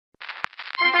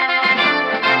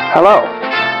Hello,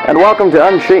 and welcome to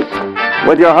Unsheathed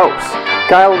with your hosts,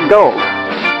 Kyle Gold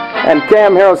and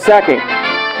Cam Hirosaki.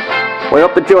 We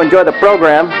hope that you enjoy the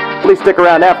program. Please stick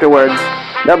around afterwards.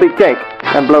 There'll be cake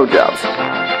and blowjobs.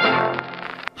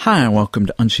 Hi, and welcome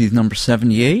to Unsheathed number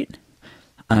 78.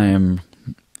 I am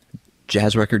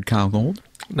jazz record Kyle Gold.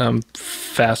 And I'm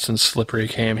fast and slippery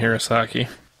Cam Hirosaki.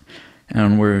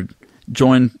 And we're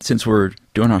joined, since we're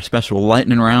doing our special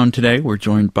lightning round today, we're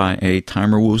joined by a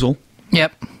timer woozle.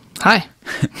 Yep. Hi.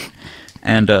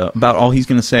 And about all he's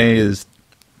going to say is...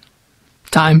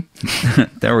 Time.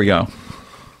 There we go.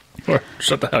 Or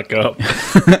shut the heck up.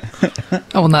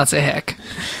 I will not say heck.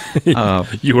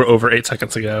 You were over 8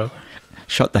 seconds ago.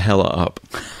 Shut the hella up.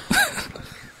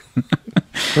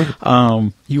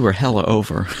 You were hella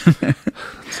over.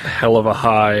 It's a hell of a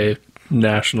high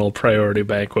national priority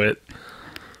banquet.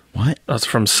 What? That's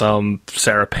from some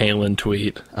Sarah Palin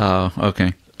tweet. Oh,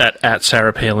 okay. At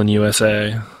Sarah Palin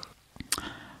USA.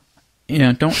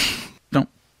 Yeah, don't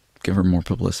give her more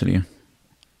publicity.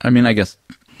 I mean, I guess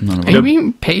none of Are you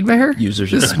being paid by her?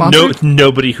 users. Is this sponsored?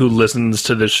 Nobody who listens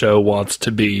to this show wants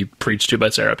to be preached to by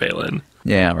Sarah Palin.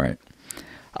 Yeah, right.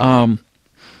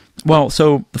 Well,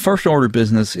 so the first order of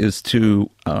business is to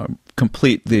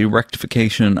complete the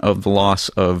rectification of the loss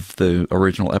of the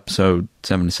original episode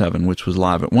 77, which was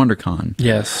live at WonderCon.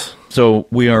 Yes. So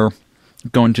we are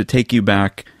going to take you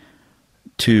back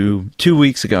to 2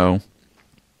 weeks ago.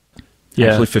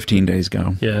 Yeah. Actually 15 days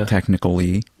ago, Yeah.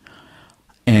 technically,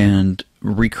 and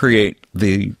recreate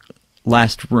the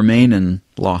last remaining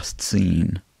lost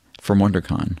scene from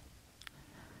WonderCon.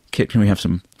 Kit, can we have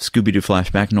some Scooby-Doo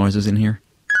flashback noises in here?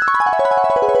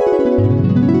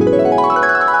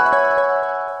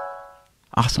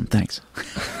 Awesome, thanks.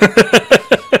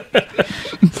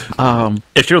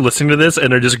 If you're listening to this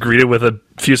and are just greeted with a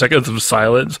few seconds of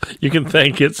silence, you can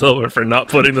thank Kit Silver for not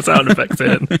putting the sound effects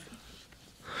in.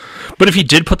 But if you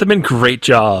did put them in, great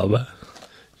job.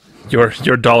 Your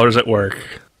dollar's at work.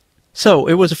 So,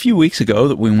 it was a few weeks ago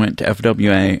that we went to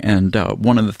FWA, and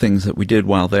one of the things that we did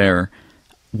while there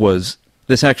was,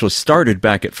 this actually started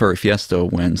back at Furry Fiesta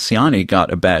when Siani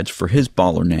got a badge for his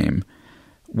baller name,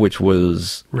 which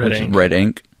was Red Ink. Red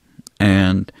Ink.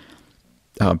 And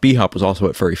B-Hop was also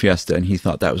at Furry Fiesta, and he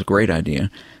thought that was a great idea.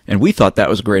 And we thought that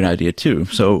was a great idea, too.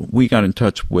 So we got in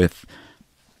touch with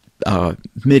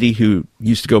Mitty, who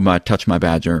used to go by Touch My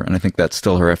Badger, and I think that's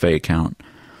still her FA account.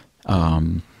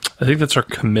 I think that's our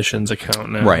commissions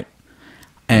account now. Right.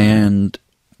 And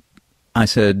I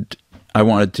said I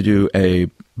wanted to do a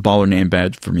baller name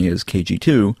badge for me as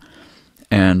KG2,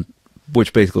 and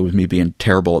which basically was me being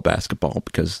terrible at basketball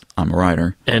because I'm a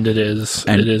writer. And it is.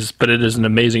 But it is an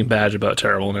amazing badge about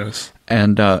terribleness.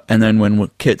 And then when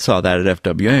Kit saw that at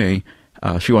FWA,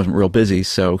 she wasn't real busy,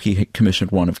 so he commissioned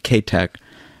one of K-Tech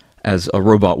as a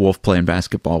robot wolf playing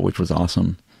basketball, which was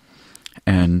awesome.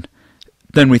 And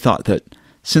then we thought that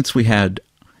since we had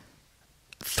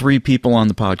 3 people on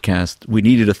the podcast, we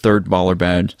needed a third baller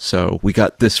badge, so we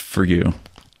got this for you.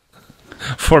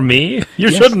 For me? You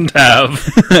Yes. shouldn't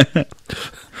have.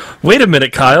 Wait a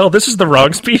minute, Kyle. This is the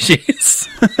wrong species.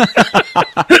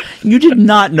 You did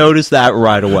not notice that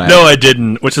right away. No, I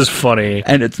didn't, which is funny.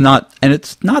 And it's not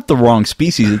the wrong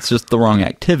species, it's just the wrong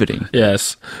activity.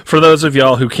 Yes. For those of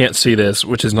y'all who can't see this,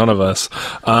 which is none of us,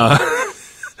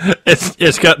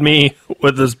 it's got me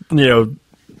with this,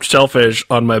 shellfish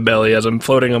on my belly as I'm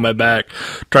floating on my back,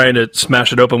 trying to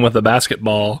smash it open with a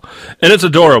basketball. And it's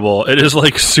adorable. It is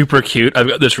like super cute. I've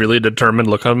got this really determined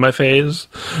look on my face.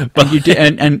 But And you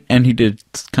did, and he did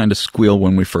kind of squeal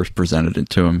when we first presented it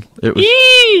to him. It was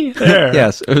there.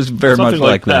 yes, it was very Something much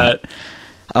like that.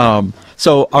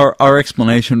 So our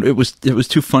explanation, it was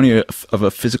too funny of a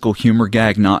physical humor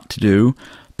gag not to do,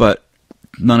 but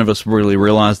none of us really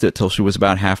realized it till she was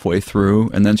about halfway through,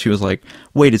 and then she was like,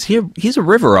 "Wait, he's a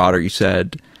river otter, you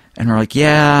said?" And we're like,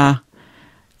 "Yeah."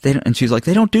 And she's like,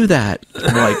 "They don't do that."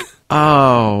 And we're like,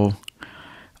 "Oh."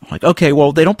 I'm like, "Okay,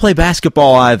 well, they don't play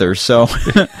basketball either, so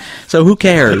so who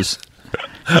cares?"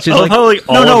 And she's I love how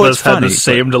all of us had funny, the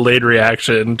same delayed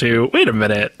reaction to, wait a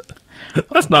minute,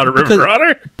 that's not a river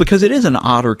otter. because it is an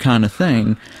otter kind of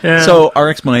thing. Yeah. So our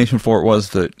explanation for it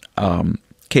was that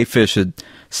K-Fish had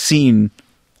seen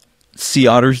sea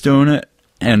otters doing it,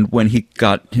 and when he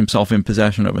got himself in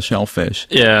possession of a shellfish,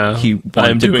 Yeah, he I'm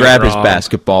wanted to doing grab it his wrong.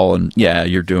 basketball, and yeah,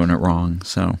 you're doing it wrong.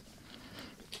 So,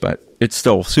 but it's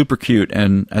still super cute,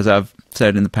 and as I've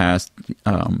said in the past,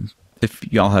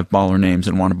 if y'all have baller names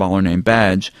and want a baller name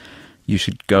badge, you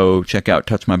should go check out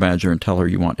Touch My Badger and tell her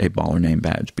you want a baller name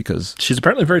badge, because She's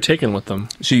apparently very taken with them.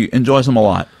 she enjoys them a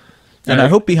lot. And Yeah. I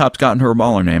hope B-Hop's gotten her a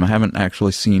baller name. I haven't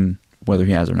actually seen whether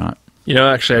he has or not. You know,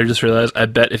 actually, I just realized, I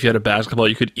bet if you had a basketball,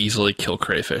 you could easily kill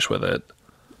crayfish with it.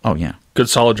 Oh, yeah. Good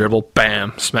solid dribble,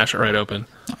 bam, smash it right open.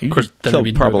 You Of course, then kill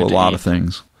it'd be probably no a good to lot eat. of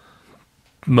things.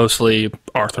 Mostly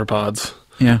arthropods,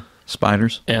 Yeah,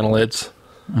 spiders. annelids,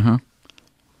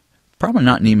 Probably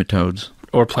not nematodes.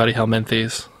 or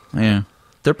platyhelminthes. Yeah,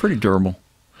 they're pretty durable.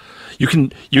 You can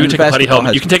And take the a basketball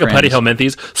has strands.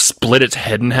 platyhelminthes, split its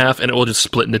head in half, and it will just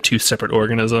split into two separate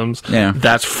organisms. Yeah.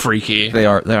 That's freaky. They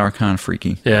are kind of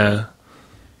freaky. Yeah.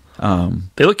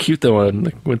 They look cute though,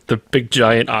 with the big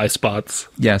giant eye spots.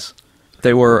 Yes,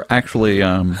 they were actually.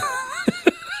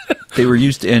 They were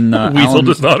used in Weasel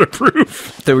does not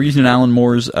approve. They were used in Alan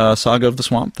Moore's Saga of the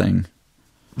Swamp Thing.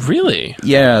 Really?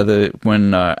 Yeah,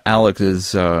 when Alex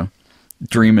is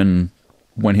dreaming,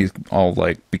 when he's all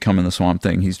like becoming the Swamp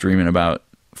Thing, he's dreaming about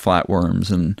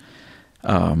flatworms, and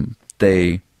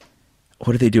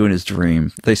what do they do in his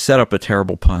dream? They set up a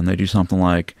terrible pun. They do something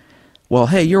like, "Well,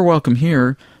 hey, you're welcome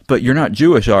here, but you're not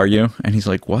Jewish, are you?" And he's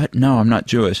like, "What? No, I'm not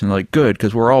Jewish." And they're like, "Good,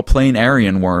 because we're all plain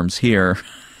Aryan worms here."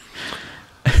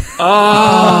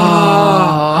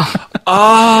 Oh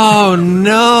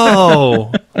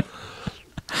no!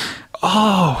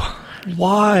 Oh,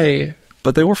 why?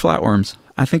 But they were flatworms.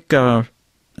 I think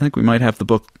we might have the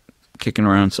book kicking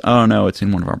around. Oh no, it's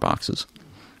in one of our boxes.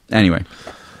 Anyway,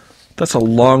 That's a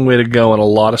long way to go and a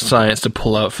lot of science to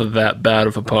pull out for that bad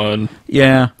of a pun.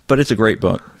 yeah, but it's a great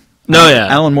book. No, yeah.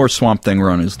 Alan Moore's Swamp Thing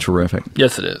run is terrific.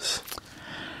 Yes, it is.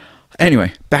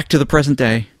 Anyway, back to the present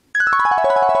day.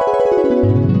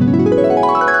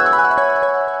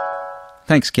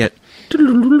 Thanks, Kit.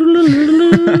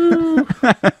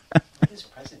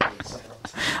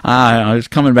 I was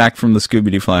coming back from the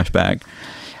Scooby-Doo flashback.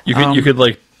 You could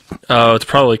like, it's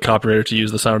probably copyrighted to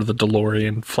use the sound of the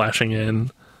DeLorean flashing in.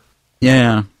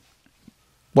 Yeah.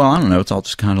 Well, I don't know. It's all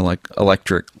just kind of like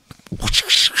electric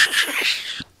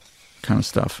kind of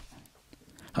stuff.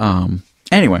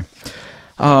 Anyway.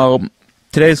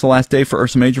 Today is the last day for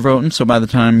Ursa Major voting, so by the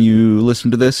time you listen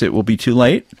to this, it will be too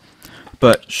late.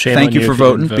 But Shame thank on you you for if you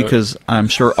voting, didn't vote. because I'm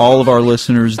sure all of our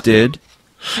listeners did,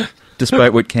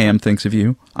 despite what Cam thinks of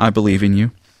you. I believe in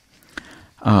you.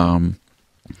 What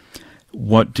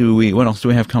else do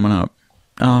we have coming up?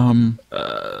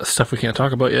 Stuff we can't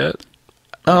talk about yet.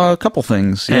 A couple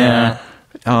things, yeah.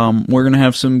 We're going to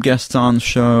have some guests on the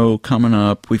show coming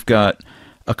up. We've got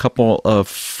a couple of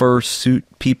fursuit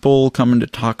people coming to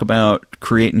talk about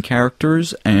creating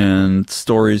characters and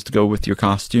stories to go with your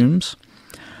costumes,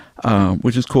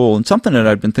 which is cool. And something that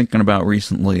I've been thinking about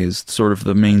recently is sort of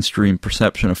the mainstream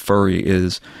perception of furry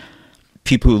is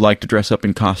people who like to dress up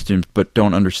in costumes but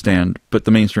don't understand, but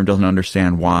the mainstream doesn't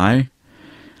understand why.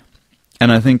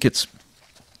 And I think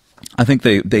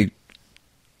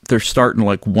they're starting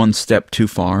like one step too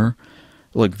far.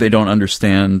 Like they don't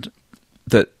understand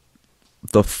that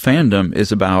the fandom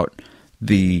is about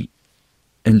the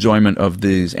enjoyment of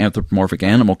these anthropomorphic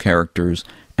animal characters,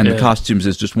 and the costumes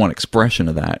is just one expression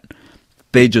of that.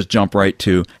 They just jump right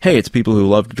to, hey, it's people who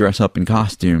love to dress up in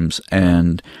costumes,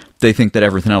 and they think that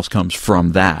everything else comes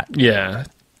from that. Yeah.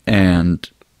 And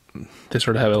They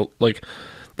sort of have it, like,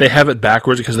 they have it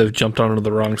backwards because they've jumped onto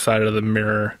the wrong side of the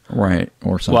mirror. right,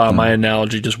 or something. Wow, my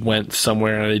analogy just went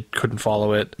somewhere and I couldn't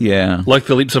follow it. Yeah. Like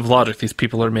the leaps of logic these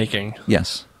people are making.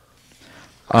 Yes.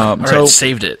 All right,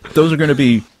 saved it. Those are going to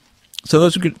be, so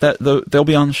those are good. They'll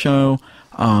be on the show.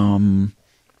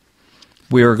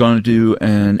 We are going to do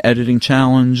an editing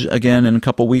challenge again in a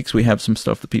couple weeks. We have some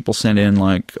stuff that people sent in,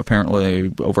 like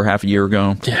apparently over half a year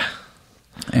ago. Yeah,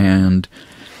 and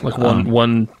like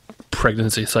one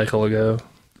pregnancy cycle ago.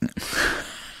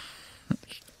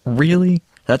 Really,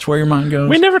 that's where your mind goes.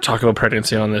 We never talk about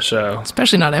pregnancy on this show.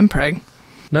 Especially not MPreg.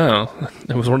 No,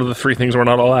 it was one of the 3 things we're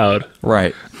not allowed.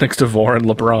 Right. Next to Vor and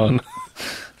LeBron.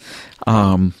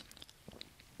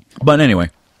 But anyway,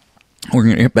 we're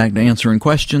going to get back to answering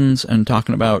questions and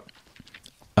talking about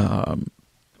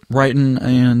writing,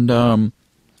 and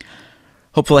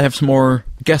hopefully have some more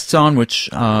guests on, which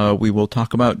we will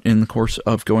talk about in the course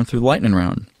of going through the lightning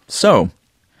round. So,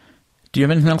 do you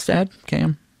have anything else to add,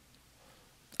 Cam?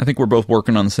 I think we're both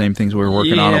working on the same things we were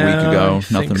working on a week ago.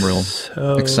 Nothing real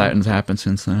exciting's happened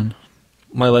since then.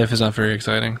 My life is not very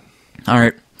exciting. All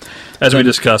right. As we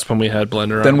discussed when we had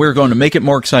Blender on. Then we're going to make it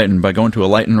more exciting by going to a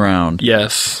lightning round.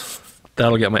 Yes.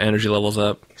 That'll get my energy levels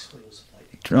up.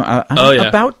 I'm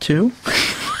about to.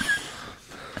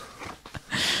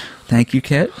 Thank you,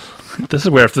 Kit. This is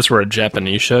where if this were a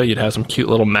Japanese show, you'd have some cute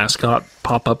little mascot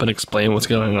pop up and explain what's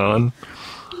going on.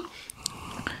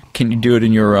 Can you do it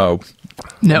in your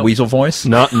No. weasel voice?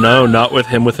 Not with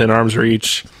him within arm's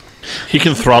reach. He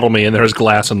can throttle me and there's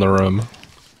glass in the room.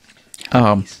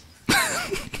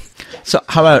 So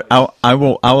how about I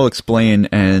will explain,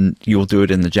 and you'll do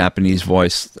it in the Japanese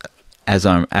voice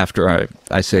after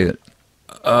I say it.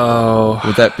 Oh,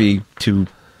 would that be too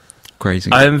crazy?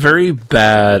 I am very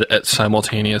bad at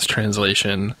simultaneous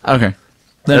translation. Okay,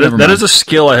 that is a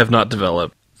skill I have not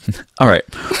developed. All right.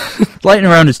 Lightning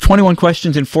round is 21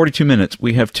 questions in 42 minutes.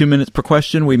 We have 2 minutes per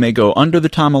question. We may go under the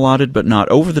time allotted, but not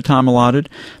over the time allotted.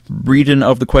 Reading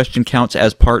of the question counts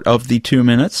as part of the 2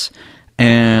 minutes.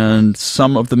 And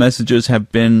some of the messages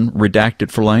have been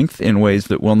redacted for length in ways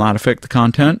that will not affect the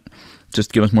content. Just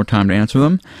to give us more time to answer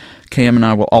them. KM and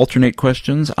I will alternate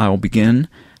questions. I will begin.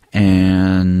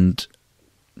 And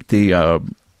the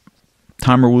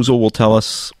timer woozle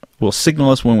will signal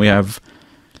us when we have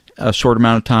a short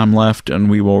amount of time left, and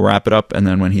we will wrap it up, and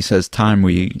then when he says time,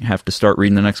 we have to start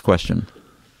reading the next question.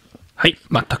 はい、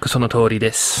全くその通り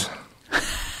です。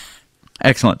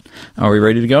Excellent. Are we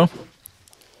ready to go?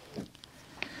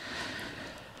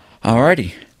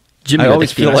 Alrighty. I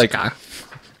always feel like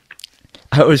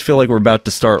we're about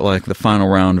to start like the final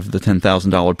round of the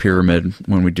 $10,000 pyramid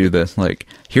when we do this. Like,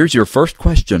 here's your first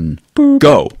question. Boop.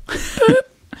 Go.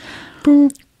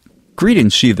 Boop.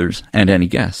 Greetings, Sheathers, and any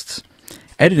guests.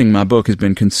 Editing my book has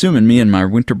been consuming me in my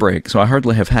winter break, so I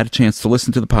hardly have had a chance to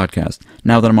listen to the podcast.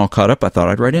 Now that I'm all caught up, I thought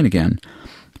I'd write in again.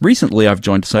 Recently, I've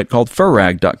joined a site called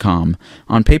furrag.com.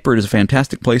 On paper, it is a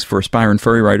fantastic place for aspiring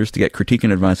furry writers to get critique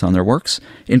and advice on their works.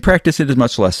 In practice, it is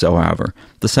much less so, however.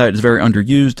 The site is very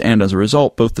underused, and as a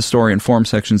result, both the story and forum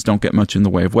sections don't get much in the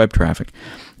way of web traffic.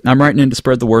 I'm writing in to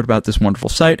spread the word about this wonderful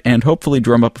site and hopefully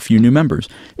drum up a few new members.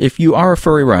 If you are a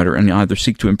furry writer and you either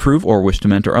seek to improve or wish to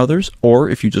mentor others, or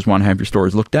if you just want to have your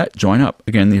stories looked at, join up.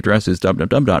 Again, the address is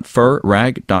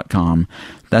www.furrag.com.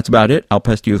 That's about it. I'll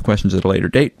pester you with questions at a later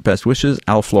date. Best wishes,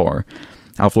 Al Floor.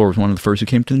 Al Floor was one of the first who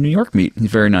came to the New York meet. He's a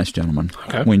very nice gentleman.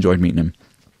 Okay. We enjoyed meeting him.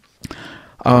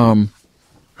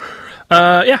 Yeah,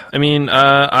 I mean,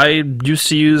 I used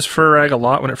to use Furrag a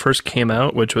lot when it first came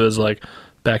out, which was like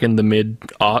back in the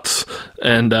mid-aughts,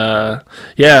 and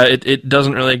yeah, it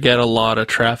doesn't really get a lot of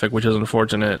traffic, which is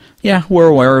unfortunate. Yeah, we're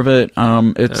aware of it.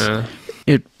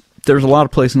 There's a lot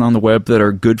of places on the web that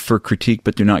are good for critique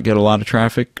but do not get a lot of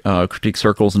traffic. Critique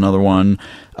Circle's another one.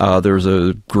 There's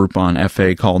a group on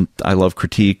FA called I Love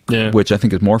Critique, which I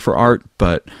think is more for art,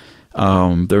 but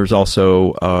there's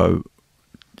also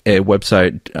a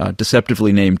website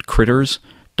deceptively named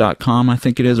critters.com, I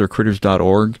think it is, or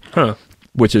critters.org. Huh.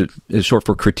 Which is short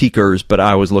for critiquers, but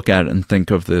I always look at it and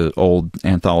think of the old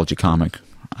anthology comic.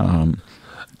 I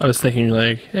was thinking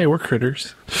like, hey, we're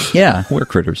critters. Yeah, we're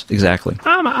critters, exactly.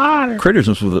 I'm an otter. Critters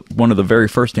was one of the very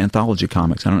first anthology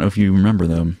comics. I don't know if you remember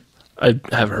them. I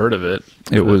have heard of it.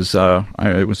 It was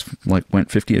like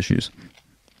went 50 issues.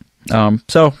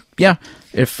 So yeah,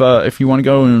 if you want to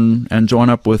go and join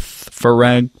up with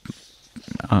Furrag,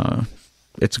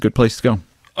 it's a good place to go.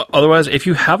 Otherwise, if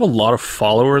you have a lot of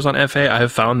followers on FA, I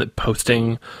have found that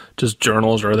posting just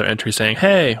journals or other entries saying,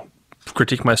 hey,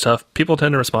 critique my stuff, people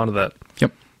tend to respond to that.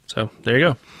 Yep. So there you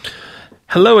go.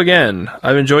 Hello again.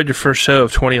 I've enjoyed your first show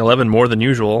of 2011 more than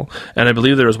usual, and I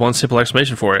believe there was one simple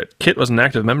explanation for it. Kit was an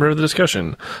active member of the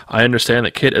discussion. I understand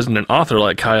that Kit isn't an author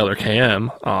like Kyle or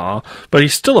KM, but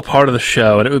he's still a part of the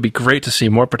show, and it would be great to see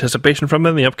more participation from him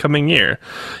in the upcoming year.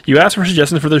 You asked for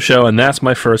suggestions for the show, and that's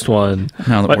my first one.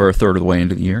 Now that we're a third of the way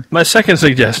into the year. My second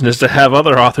suggestion is to have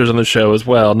other authors on the show as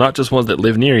well, not just ones that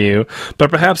live near you,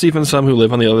 but perhaps even some who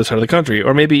live on the other side of the country,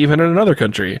 or maybe even in another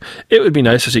country. It would be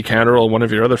nice to see Counter or one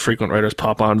of your other frequent writers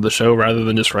pop onto the show rather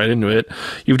than just right into it.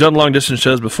 You've done long-distance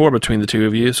shows before between the two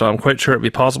of you, so I'm quite sure it'd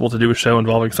be possible to do a show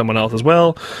involving someone else as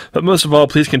well. But most of all,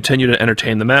 please continue to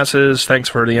entertain the masses. Thanks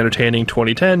for the entertaining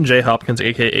 2010, Jay Hopkins,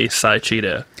 a.k.a. Cy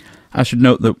Cheetah. I should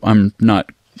note that I'm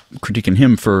not critiquing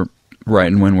him for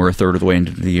writing when we're a third of the way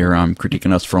into the year. I'm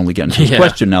critiquing us for only getting to his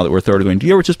question now that we're a third of the way into the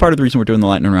year, which is part of the reason we're doing the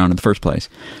lightning round in the first place.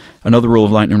 Another rule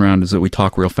of lightning round is that we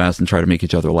talk real fast and try to make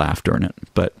each other laugh during it,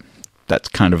 but that's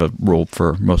kind of a rule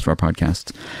for most of our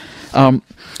podcasts.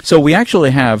 So we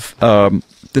actually have,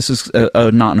 this is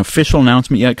not an official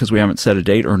announcement yet because we haven't set a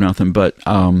date or nothing, but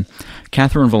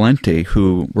Catherine Valenti,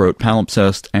 who wrote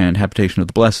Palimpsest and Habitation of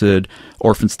the Blessed,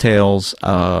 Orphan's Tales,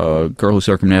 Girl Who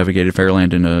Circumnavigated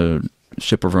Fairyland in a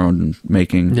Ship of Her Own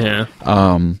Making,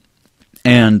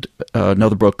 and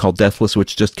another book called Deathless,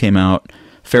 which just came out.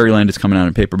 Fairyland is coming out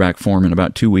in paperback form in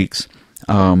about 2 weeks.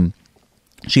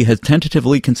 She has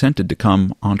tentatively consented to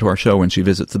come onto our show when she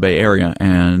visits the Bay Area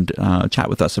and chat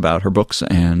with us about her books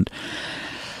and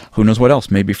who knows what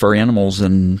else. Maybe furry animals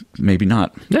and maybe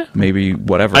not. Yeah. Maybe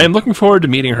whatever. I am looking forward to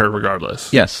meeting her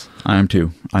regardless. Yes, I am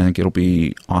too. I think it'll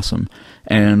be awesome.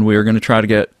 And we're going to try to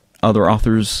get other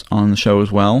authors on the show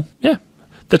as well. Yeah.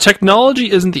 The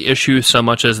technology isn't the issue so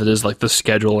much as it is like the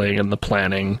scheduling and the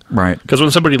planning. Right. Because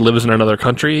when somebody lives in another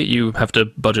country, you have to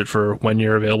budget for when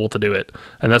you're available to do it.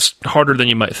 And that's harder than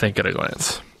you might think at a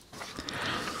glance.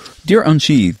 Dear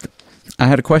Unsheathed, I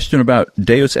had a question about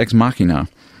Deus Ex Machina.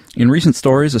 In recent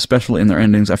stories, especially in their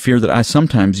endings, I fear that I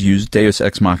sometimes use Deus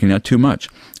Ex Machina too much.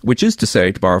 Which is to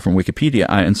say, to borrow from Wikipedia,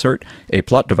 I insert a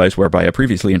plot device whereby a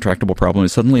previously intractable problem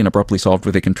is suddenly and abruptly solved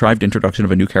with a contrived introduction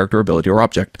of a new character, ability, or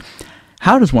object.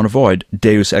 How does one avoid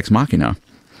Deus Ex Machina?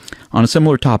 On a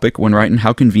similar topic, when writing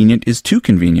how convenient is too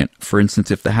convenient, for instance,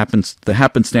 if the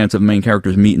happenstance of main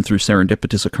characters meeting through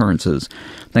serendipitous occurrences.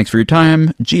 Thanks for your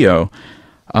time, Geo.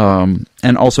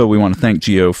 And also we want to thank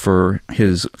Geo for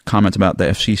his comments about the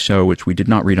FC show, which we did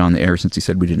not read on the air since he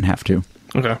said we didn't have to.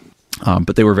 Okay.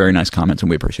 But they were very nice comments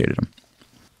and we appreciated them.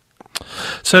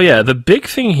 So yeah, the big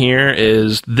thing here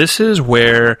is this is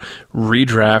where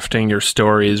redrafting your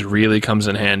stories really comes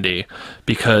in handy,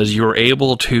 because you're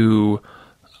able to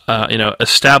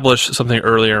establish something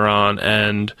earlier on,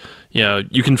 and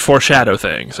you can foreshadow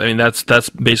things. I mean, that's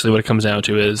basically what it comes down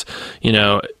to is,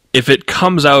 if it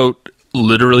comes out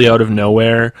literally out of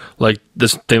nowhere, like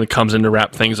this thing that comes in to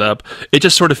wrap things up, it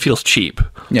just sort of feels cheap.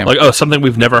 Yeah. Like, oh, something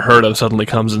we've never heard of suddenly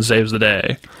comes and saves the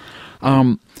day.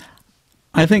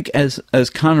 I think as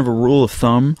kind of a rule of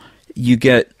thumb, you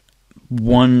get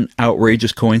one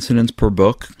outrageous coincidence per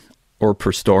book or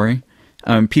per story.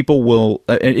 People will...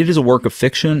 it is a work of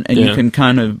fiction, and you can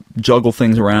kind of juggle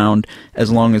things around as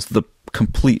long as the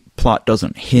complete plot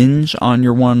doesn't hinge on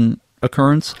your one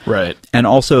occurrence. Right. And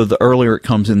also, the earlier it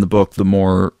comes in the book, the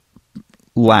more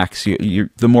lax the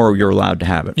more you're allowed to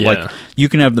have it. Yeah. Like, you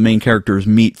can have the main characters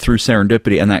meet through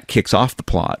serendipity, and that kicks off the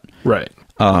plot. Right.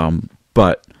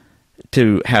 But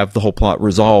to have the whole plot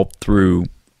resolved through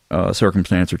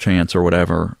circumstance or chance or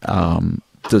whatever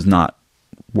does not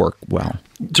work well.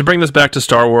 To bring this back to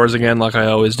Star Wars again, like I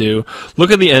always do, look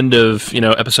at the end of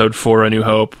Episode 4, A New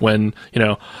Hope, when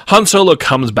Han Solo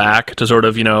comes back to sort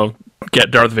of get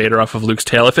Darth Vader off of Luke's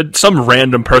tail. If it's some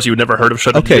random person you would never heard of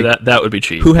showed up to do that, that would be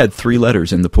cheap. Who had 3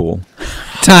 letters in the pool?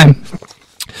 Time.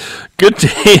 Good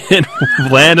day in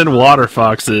land and water,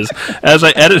 foxes. As I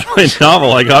edit my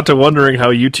novel, I got to wondering how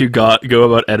you two go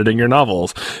about editing your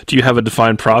novels. Do you have a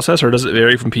defined process, or does it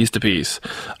vary from piece to piece?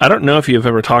 I don't know if you have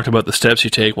ever talked about the steps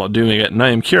you take while doing it, and I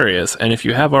am curious. And if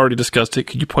you have already discussed it,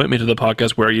 could you point me to the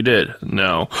podcast where you did?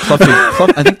 No. I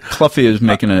think Cluffy is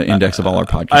making an index of all our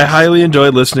podcasts. I highly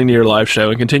enjoyed listening to your live show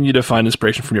and continue to find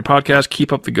inspiration from your podcast.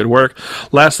 Keep up the good work.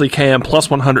 Lastly, KM, plus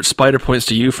 100 spider points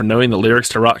to you for knowing the lyrics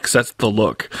to Roxette's The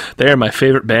Look. They are my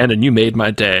favorite band, and you made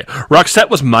my day. Roxette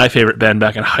was my favorite band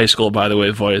back in high school, by the way,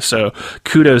 Voice, so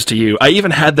kudos to you. I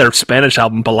even had their Spanish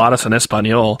album, Baladas en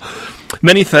Español.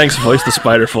 Many thanks, Voice the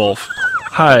Spider-Wolf.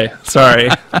 Hi, sorry.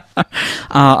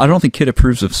 I don't think Kid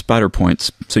approves of spider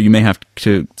points, so you may have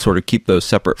to sort of keep those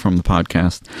separate from the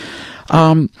podcast.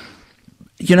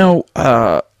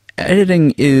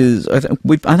 Editing is... I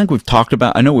think we've talked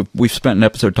about... I know we've spent an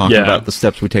episode talking about the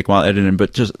steps we take while editing,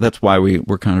 but just that's why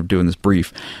we're kind of doing this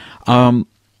brief.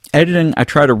 Editing, I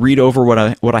try to read over what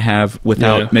I have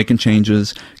without making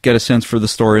changes, get a sense for the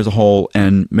story as a whole,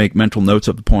 and make mental notes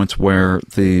of the points where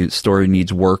the story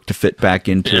needs work to fit back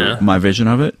into my vision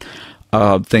of it.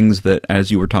 Things that,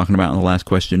 as you were talking about in the last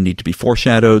question, need to be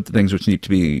foreshadowed, things which need to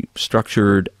be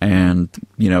structured, and,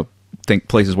 think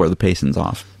places where the pacing's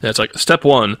off. Yeah, it's like, step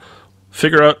 1,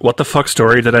 figure out what the fuck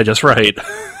story did I just write?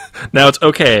 Now it's,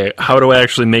 okay, how do I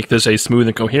actually make this a smooth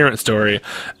and coherent story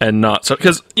and not... So,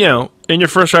 because, in your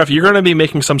first draft, you're going to be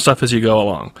making some stuff as you go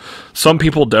along. Some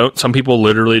people don't. Some people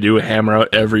literally do hammer out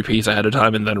every piece ahead of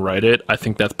time and then write it. I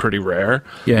think that's pretty rare.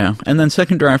 Yeah, and then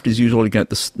second draft is usually to get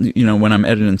the... when I'm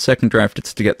editing second draft,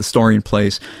 it's to get the story in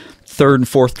place. Third and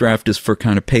fourth draft is for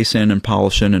kind of pacing and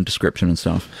polishing and description and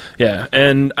stuff. Yeah,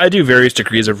 and I do various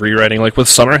degrees of rewriting. Like with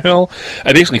Summerhill,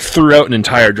 I basically threw out an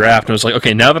entire draft and was like,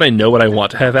 okay, now that I know what I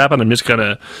want to have happen, I'm just going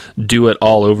to do it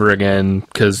all over again,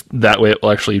 because that way it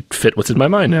will actually fit what's in my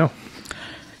mind now.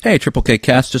 Hey, Triple K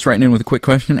Cast, just writing in with a quick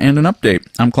question and an update.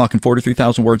 I'm clocking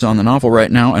 43,000 words on the novel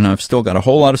right now, and I've still got a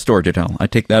whole lot of story to tell. I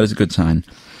take that as a good sign.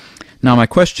 Now my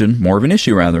question, more of an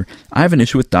issue rather, I have an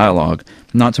issue with dialogue.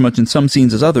 Not so much in some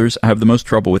scenes as others, I have the most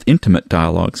trouble with intimate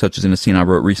dialogue, such as in a scene I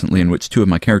wrote recently in which 2 of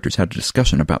my characters had a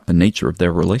discussion about the nature of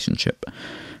their relationship.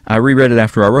 I reread it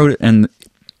after I wrote it, and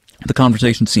the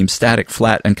conversation seems static,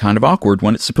 flat, and kind of awkward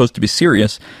when it's supposed to be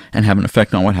serious and have an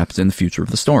effect on what happens in the future of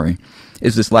the story.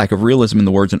 Is this lack of realism in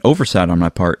the words an oversight on my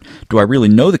part? Do I really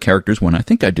know the characters when I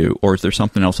think I do, or is there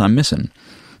something else I'm missing?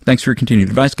 Thanks for your continued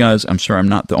advice, guys. I'm sure I'm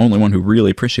not the only one who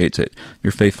really appreciates it. Your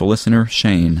faithful listener,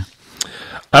 Shane.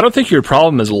 I don't think your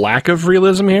problem is lack of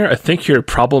realism here. I think your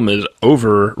problem is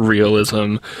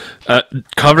over-realism.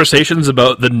 Conversations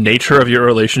about the nature of your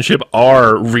relationship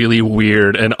are really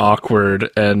weird and awkward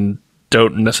and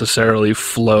don't necessarily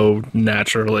flow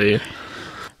naturally.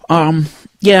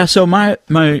 Yeah, so my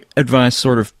advice,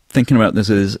 sort of thinking about this,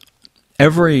 is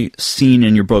every scene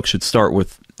in your book should start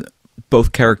with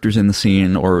both characters in the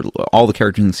scene, or all the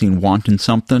characters in the scene, wanting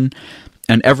something,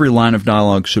 and every line of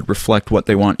dialogue should reflect what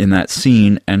they want in that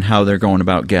scene and how they're going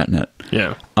about getting it.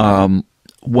 Yeah.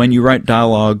 When you write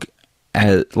dialogue,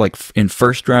 like in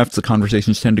first drafts, the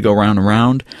conversations tend to go round and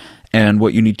round, and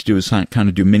what you need to do is kind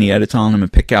of do mini edits on them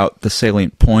and pick out the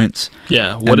salient points.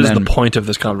 Yeah, what is the point of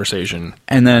this conversation?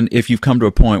 And then if you've come to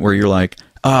a point where you're like,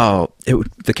 oh,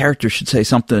 the character should say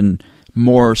something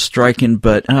more striking,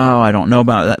 but I don't know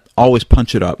about that, always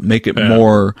punch it up. Make it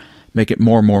more,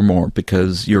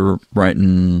 because you're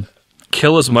writing...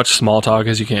 Kill as much small talk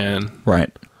as you can. Right.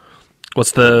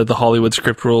 What's the Hollywood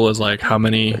script rule is like how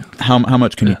many... How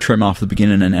much can you trim off the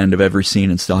beginning and end of every scene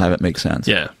and still have it make sense?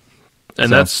 Yeah.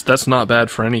 And so, that's not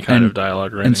bad for any kind of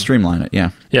dialogue writing. And streamline it,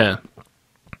 yeah. Yeah.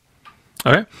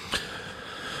 All right.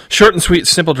 Short and sweet,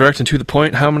 simple, direct, and to the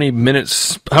point. How many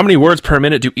words per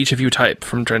minute do each of you type?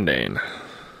 From Trendane.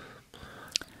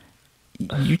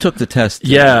 You took the test.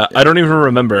 Yeah, I don't even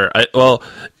remember. Well,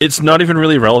 it's not even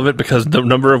really relevant because the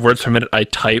number of words per minute I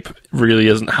type really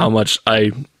isn't how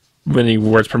many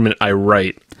words per minute I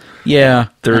write. Yeah.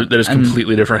 That is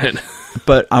completely different.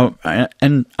 But I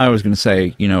was going to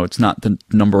say, it's not the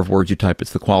number of words you type,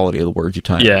 it's the quality of the words you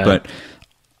type. Yeah. But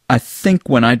I think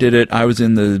when I did it, I was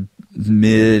in the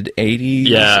mid 80s.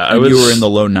 Yeah, you were in the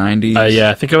low 90s. Yeah,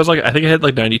 I think I had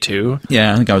like 92.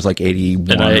 Yeah, I think I was like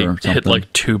 81 and or I something. hit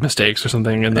like 2 mistakes or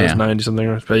something in those 90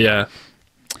 something. But yeah.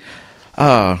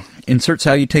 Insert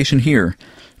salutation here.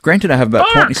 Granted, I have about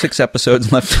 26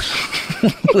 episodes left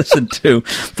to listen to,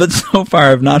 but so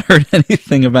far I've not heard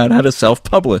anything about how to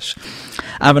self-publish.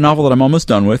 I have a novel that I'm almost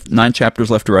done with, 9 chapters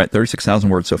left to write,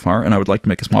 36,000 words so far, and I would like to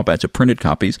make a small batch of printed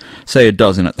copies, say a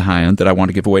dozen at the high end, that I want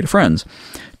to give away to friends.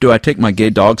 Do I take my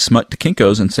gay dog smut to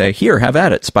Kinko's and say, here, have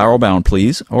at it, spiral bound,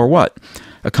 please, or what?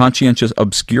 A conscientious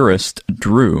obscurist,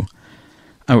 Drew.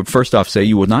 I would first off say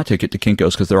you would not take it to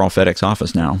Kinko's because they're all FedEx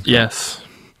office now. Yes.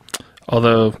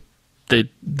 Although...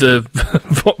 the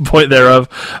point thereof,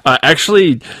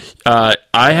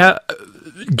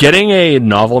 getting a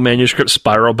novel manuscript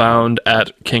spiral bound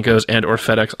at Kinko's and or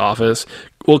FedEx office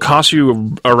will cost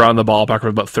you around the ballpark of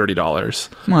about $30.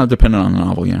 Well, depending on the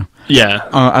novel, yeah. Yeah.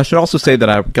 I should also say that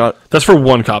I got... That's for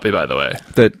one copy, by the way.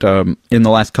 That in the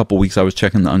last couple weeks I was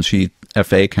checking the Unsheathed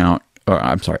FA account,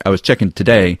 I was checking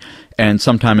today, and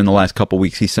sometime in the last couple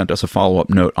weeks he sent us a follow-up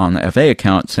note on the FA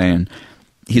account saying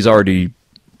he's already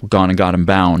gone and got him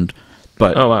bound,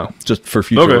 but just for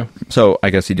future. Okay. So I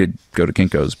guess he did go to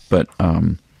Kinko's, but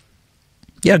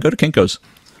yeah, go to Kinko's.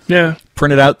 Yeah.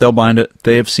 Print it out, they'll bind it.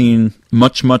 They have seen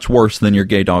much, much worse than your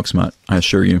gay dog smut, I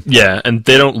assure you. Yeah, and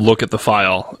they don't look at the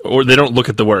file, or they don't look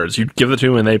at the words. You give it to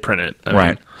them and they print it.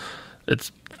 I mean,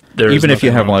 even if you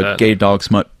have like gay dog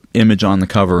smut image on the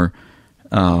cover,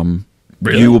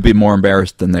 really? You will be more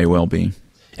embarrassed than they will be.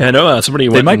 Yeah, I know somebody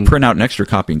They might print out an extra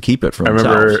copy and keep it for themselves.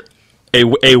 I remember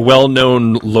a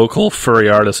well-known local furry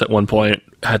artist at one point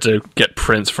had to get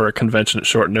prints for a convention at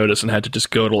short notice and had to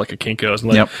just go to like a Kinko's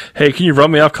and hey, can you run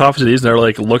me off copies of these? And they're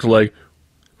like, looked like,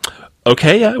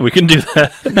 okay, yeah, we can do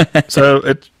that. So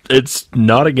it's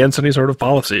not against any sort of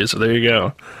policy. So there you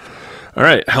go. All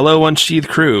right. Hello, Unsheathed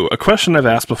crew. A question I've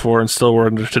asked before and still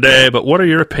wonder today, but what are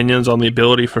your opinions on the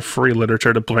ability for furry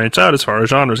literature to branch out as far as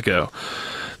genres go?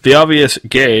 The obvious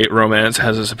gay romance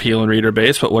has its appeal in reader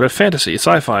base, but what if fantasy,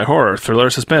 sci-fi, horror,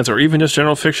 thriller, suspense, or even just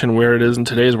general fiction where it is in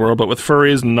today's world, but with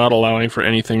furries not allowing for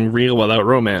anything real without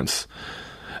romance?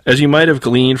 As you might have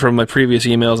gleaned from my previous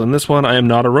emails on this one, I am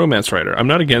not a romance writer. I'm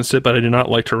not against it, but I do not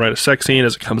like to write a sex scene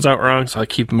as it comes out wrong, so I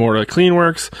keep more to clean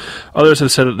works. Others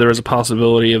have said that there is a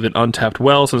possibility of an untapped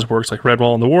well, since works like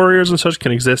Redwall and the Warriors and such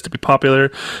can exist to be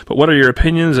popular. But what are your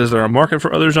opinions? Is there a market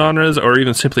for other genres, or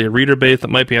even simply a reader base that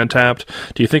might be untapped?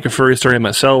 Do you think a furry story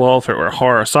might sell well if it were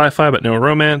horror or sci-fi, but no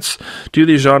romance? Do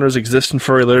these genres exist in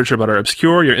furry literature but are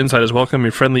obscure? Your insight is welcome.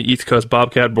 Your friendly East Coast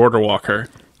Bobcat Border Walker.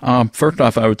 First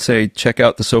off, I would say check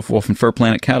out the Sofa Wolf and Fur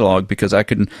Planet catalog, because I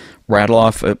could rattle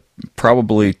off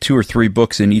probably 2 or 3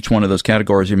 books in each one of those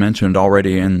categories you mentioned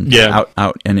already, and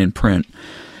out and in print.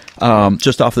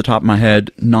 Just off the top of my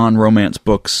head, non-romance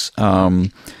books,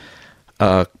 Kevin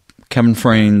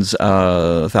Frayn's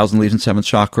 1,000 Leaves and Seventh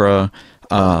Chakra,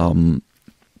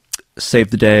 Save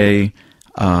the Day.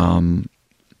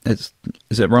 Is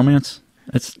it romance?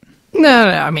 It's No,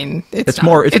 I mean, it's not.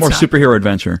 more It's not. superhero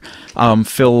adventure.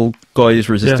 Phil Goy's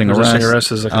Resisting Resisting Arrest.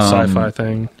 Arrest is like a sci-fi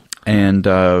thing.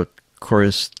 And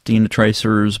Christina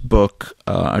Tracer's book,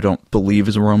 I don't believe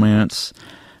is a romance.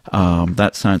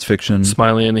 That's science fiction.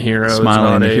 Smiley and the Hero.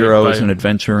 Smiley and the Hero is an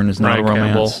adventure and is not a Ryan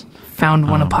romance. Campbell.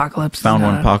 Found One Apocalypse. Found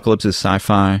One Apocalypse is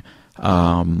sci-fi.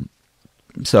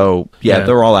 So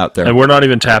they're all out there. And we're not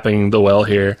even tapping the well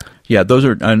here. Yeah, those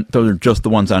are just the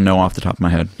ones I know off the top of my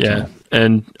head. Yeah. So.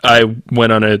 And I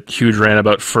went on a huge rant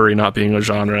about furry not being a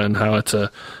genre and how it's a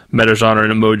meta-genre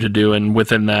and a mode to do, and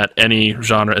within that, any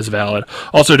genre is valid.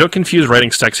 Also, don't confuse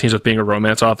writing sex scenes with being a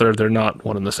romance author. They're not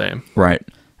one and the same. Right.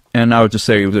 And I would just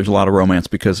say there's a lot of romance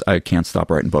because I can't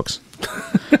stop writing books.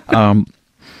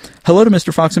 Hello to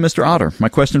Mr. Fox and Mr. Otter. My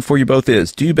question for you both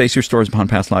is, do you base your stories upon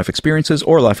past life experiences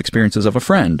or life experiences of a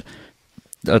friend?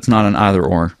 That's not an either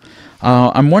or.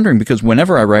 I'm wondering because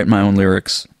whenever I write my own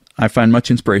lyrics, I find much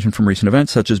inspiration from recent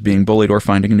events such as being bullied or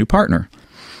finding a new partner.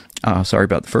 Sorry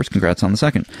about the first. Congrats on the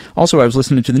second. Also, I was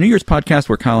listening to the New Year's podcast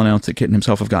where Kyle announced that Kit and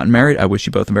himself have gotten married. I wish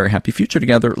you both a very happy future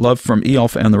together. Love from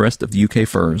Eolf and the rest of the UK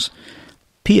Furs.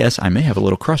 P.S. I may have a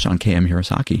little crush on K.M.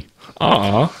 Hirosaki.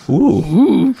 Aw.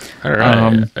 Ooh. All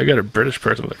right. I got a British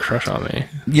person with a crush on me.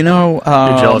 You know...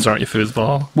 You're jealous, aren't you,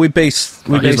 foosball? We base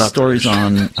stories British.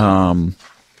 on...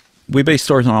 we base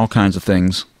stories on all kinds of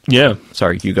things. Yeah.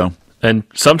 Sorry, you go. And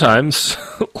sometimes,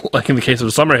 like in the case of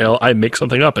Summerhill, I make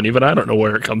something up, and even I don't know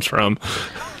where it comes from.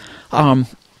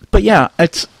 But yeah,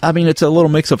 it's a little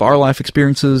mix of our life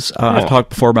experiences. I've talked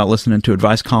before about listening to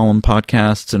advice column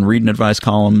podcasts and reading advice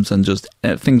columns and just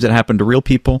things that happen to real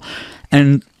people.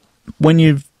 And when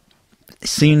you've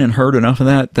seen and heard enough of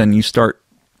that, then you start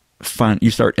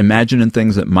imagining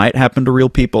things that might happen to real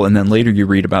people, and then later you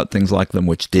read about things like them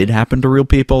which did happen to real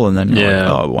people, and then you're like,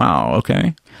 oh wow,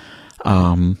 okay.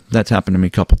 That's happened to me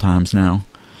a couple times now.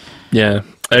 Yeah,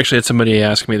 I actually had somebody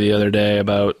ask me the other day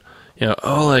about,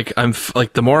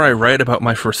 the more I write about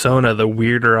my persona, the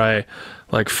weirder I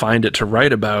find it to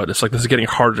write about. It's like this is getting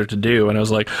harder to do, and I was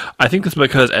like, I think that's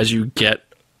because as you get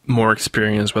more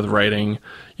experience with writing,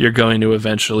 you're going to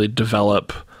eventually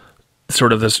develop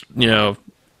sort of this,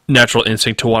 natural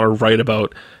instinct to want to write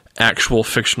about actual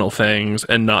fictional things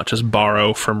and not just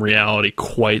borrow from reality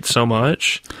quite so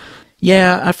much.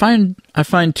 Yeah, I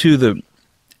find too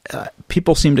that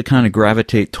people seem to kind of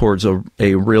gravitate towards a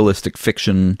realistic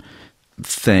fiction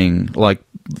thing. Like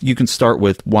you can start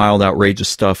with wild, outrageous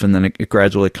stuff, and then it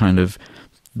gradually kind of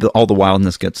all the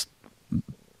wildness gets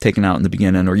taken out in the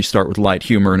beginning, or you start with light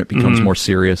humor and it becomes more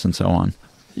serious and so on.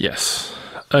 Yes.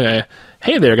 Okay.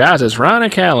 Hey there, guys. It's Ron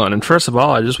Callan, and first of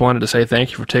all, I just wanted to say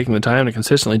thank you for taking the time to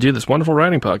consistently do this wonderful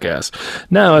writing podcast.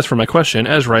 Now, as for my question,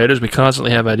 as writers, we constantly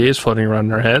have ideas floating around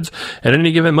in our heads. At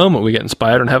any given moment, we get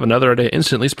inspired and have another idea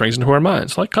instantly springs into our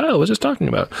minds, like Kyle was just talking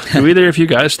about. Do either of you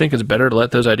guys think it's better to let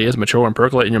those ideas mature and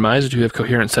percolate in your minds until you have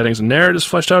coherent settings and narratives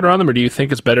fleshed out around them, or do you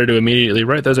think it's better to immediately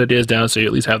write those ideas down so you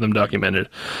at least have them documented?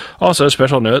 Also,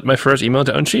 special note, my first email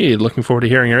to Unsheathed. Looking forward to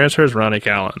hearing your answers, Ron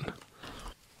Callan.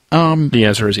 The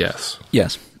answer is yes.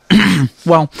 Yes.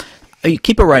 Well, you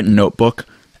keep a writing notebook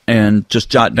and just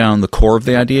jot down the core of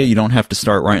the idea. You don't have to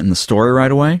start writing the story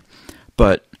right away.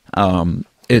 But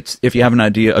it's if you have an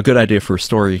idea, a good idea for a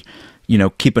story,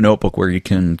 keep a notebook where you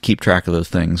can keep track of those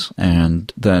things.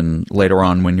 And then later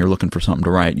on, when you're looking for something to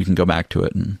write, you can go back to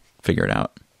it and figure it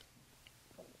out.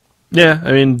 Yeah,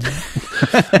 I mean,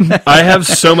 I have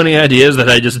so many ideas that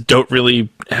I just don't really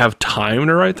have time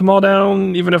to write them all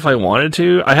down, even if I wanted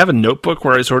to. I have a notebook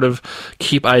where I sort of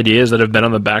keep ideas that have been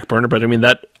on the back burner, but I mean,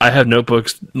 I have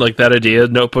notebooks, like that idea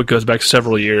notebook goes back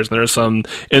several years, and there's some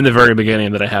in the very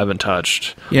beginning that I haven't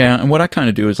touched. Yeah, and what I kind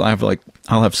of do is I'll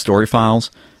have story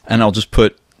files, and I'll just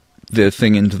put the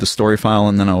thing into the story file,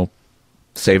 and then I'll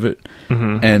save it.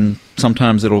 Mm-hmm. And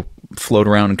sometimes it'll float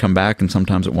around and come back, and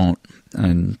sometimes it won't.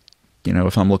 And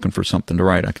if I'm looking for something to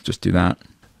write, I could just do that.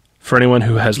 For anyone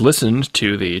who has listened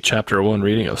to the Chapter 1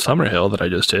 reading of Summerhill that I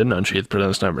just did, Unsheathed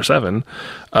Presents number 7,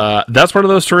 that's one of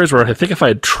those stories where I think if I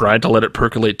had tried to let it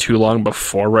percolate too long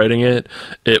before writing it,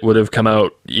 it would have come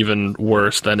out even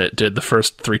worse than it did the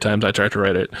first 3 times I tried to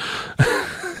write it.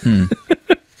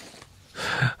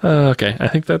 Okay, I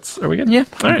think are we good? Yeah,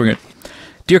 all right. We're good.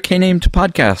 Dear K-named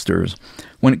podcasters,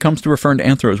 when it comes to referring to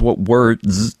anthros, what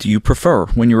words do you prefer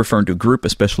when you're referring to a group,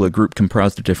 especially a group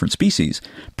comprised of different species,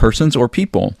 persons or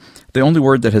people? The only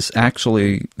word that has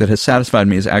satisfied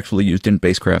me is actually used in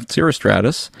Basecraft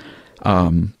Cirrostratus,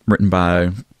 written by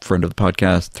a friend of the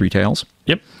podcast, Three Tales.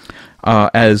 Yep.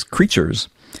 As creatures.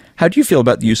 How do you feel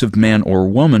about the use of man or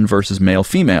woman versus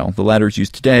male-female? The latter is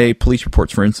used today, police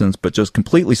reports for instance, but just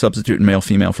completely substituting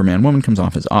male-female for man-woman comes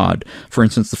off as odd. For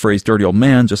instance, the phrase dirty old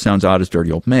man just sounds odd as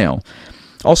dirty old male.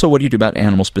 Also, what do you do about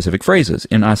animal-specific phrases?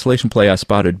 In Isolation Play, I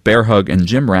spotted bear hug and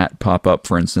gym rat pop up,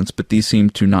 for instance, but these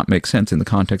seem to not make sense in the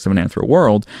context of an anthro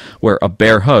world, where a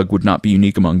bear hug would not be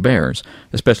unique among bears.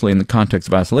 Especially in the context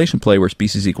of Isolation Play, where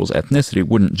species equals ethnicity,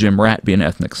 wouldn't gym rat be an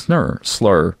ethnic slur?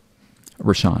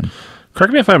 Rashawn.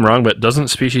 Correct me if I'm wrong, but doesn't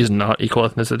species not equal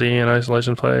ethnicity in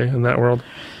Isolation Play in that world?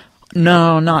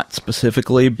 No, not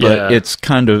specifically, but it's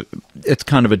kind of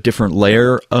a different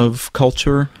layer of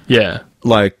culture. Yeah.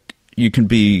 Like, you can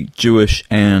be Jewish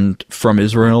and from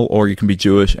Israel, or you can be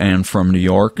Jewish and from New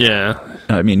York. Yeah.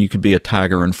 I mean, you could be a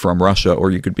tiger and from Russia, or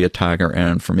you could be a tiger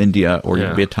and from India, or you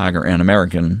could be a tiger and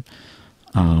American.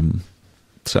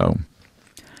 So,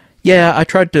 yeah, I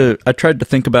tried to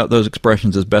think about those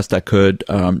expressions as best I could.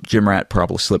 Gym rat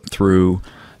probably slipped through.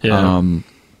 Yeah.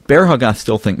 Bear hug, I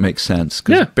still think makes sense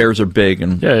because bears are big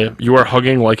and you are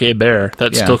hugging like a bear.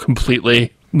 That still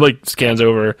completely scans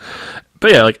over.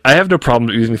 But yeah, I have no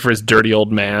problem using the phrase dirty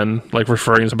old man,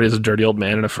 referring to somebody as a dirty old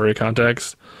man in a furry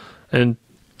context. And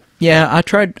yeah,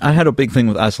 I had a big thing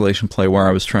with Isolation Play where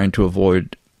I was trying to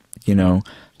avoid, using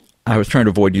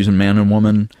man and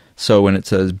woman. So when it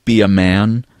says be a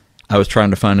man, I was trying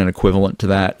to find an equivalent to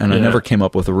that, and I never came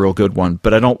up with a real good one.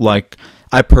 But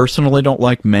I personally don't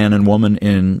like man and woman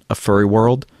in a furry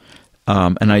world,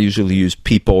 and I usually use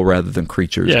people rather than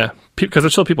creatures. Yeah. Because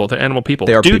they're still people. They're animal people.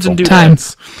 They are dudes people. and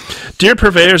dudettes. Dear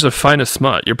purveyors of finest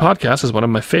smut, your podcast is one of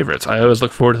my favorites. I always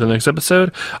look forward to the next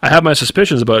episode. I have my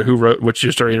suspicions about who wrote which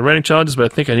your story and writing challenges,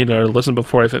 but I think I need to listen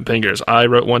before I fit fingers. I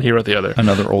wrote one, he wrote the other.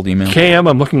 Another old email. KM,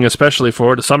 I'm looking especially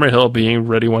forward to Summer Hill being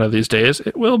ready one of these days.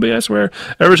 It will be, I swear.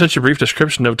 Ever since your brief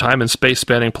description of time and space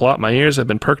spanning plot, my ears have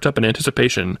been perked up in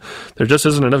anticipation. There just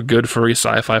isn't enough good furry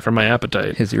sci-fi for my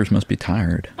appetite. His ears must be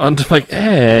tired. I'm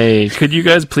hey, could you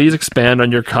guys please expand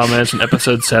on your comments in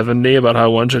episode 70 about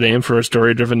how one should aim for a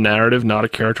story-driven narrative, not a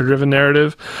character-driven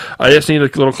narrative? I just need a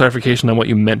little clarification on what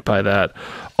you meant by that.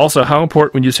 Also, how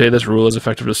important when you say this rule is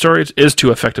effective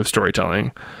to effective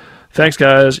storytelling? Thanks,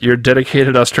 guys. Your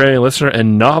dedicated Australian listener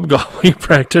and knob-gobbling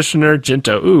practitioner,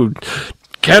 Jinto. Ooh,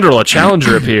 Kendall, a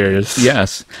challenger appears.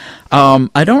 Yes.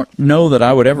 I don't know that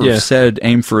I would ever have said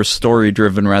aim for a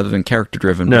story-driven rather than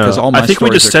character-driven, because all my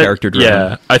stories are character-driven.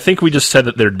 Yeah, I think we just said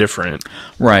that they're different.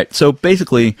 Right. So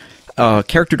basically,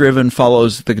 character-driven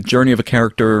follows the journey of a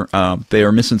character. They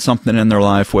are missing something in their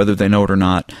life, whether they know it or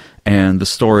not, and the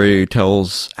story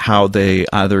tells how they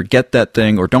either get that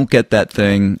thing or don't get that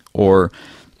thing, or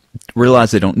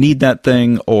realize they don't need that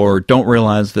thing, or don't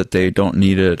realize that they don't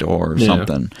need it, or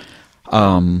something.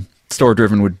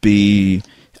 Story-driven would be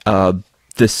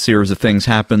this series of things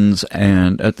happens,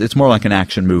 and it's more like an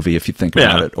action movie if you think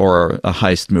about it, or a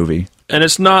heist movie. And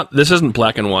this isn't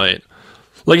black and white.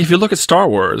 If you look at Star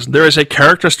Wars, there is a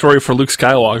character story for Luke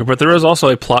Skywalker, but there is also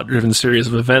a plot-driven series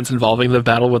of events involving the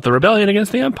battle with the rebellion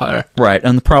against the Empire. Right,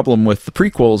 and the problem with the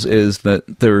prequels is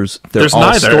that there's all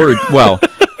neither. story. Well,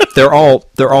 they're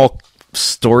all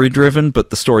story-driven, but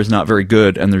the story's not very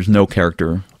good, and there's no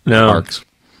character arcs.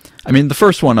 I mean, the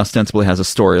first one ostensibly has a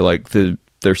story,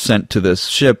 they're sent to this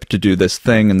ship to do this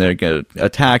thing, and they get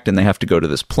attacked, and they have to go to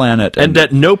this planet. And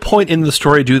at no point in the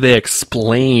story do they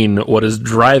explain what is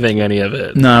driving any of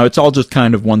it. No, it's all just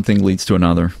kind of one thing leads to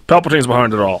another. Palpatine's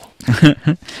behind it all.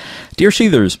 Dear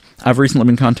Sheathers, I've recently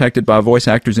been contacted by voice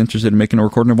actors interested in making a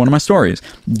recording of one of my stories.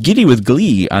 Giddy with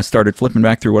glee, I started flipping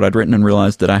back through what I'd written and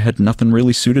realized that I had nothing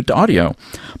really suited to audio.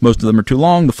 Most of them are too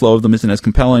long, the flow of them isn't as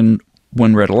compelling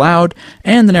when read aloud,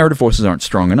 and the narrative voices aren't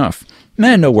strong enough.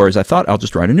 Man, no worries, I thought I'll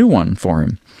just write a new one for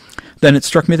him. Then it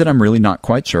struck me that I'm really not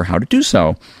quite sure how to do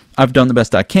so. I've done the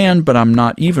best I can, but I'm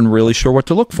not even really sure what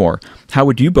to look for. How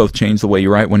would you both change the way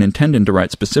you write when intending to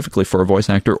write specifically for a voice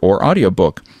actor or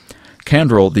audiobook?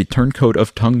 Candrel, the turncoat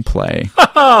of tongue play.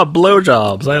 Haha,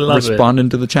 blowjobs, I love Responding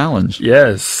to the challenge.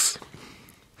 Yes.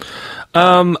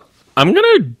 I'm going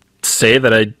to say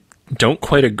that I don't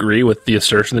quite agree with the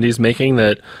assertion that he's making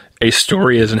that a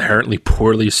story is inherently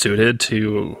poorly suited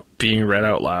to being read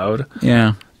out loud.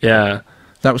 Yeah. Yeah.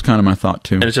 That was kind of my thought,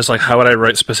 too. And it's just how would I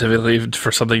write specifically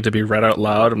for something to be read out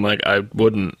loud? I'm I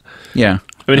wouldn't. Yeah.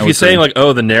 I mean, if he's saying,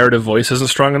 the narrative voice isn't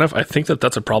strong enough, I think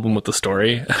that's a problem with the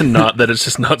story, and not that it's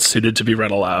just not suited to be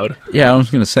read aloud. Yeah, I was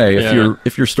going to say,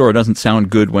 if your story doesn't sound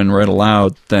good when read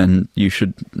aloud, then you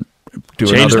should do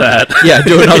Change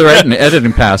another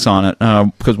editing pass on it.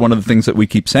 Because one of the things that we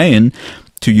keep saying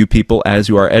to you people as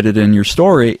you are editing your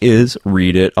story is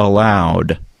read it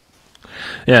aloud.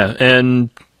 Yeah, and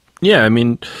I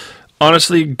mean,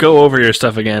 honestly, go over your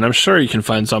stuff again. I'm sure you can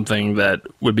find something that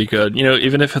would be good.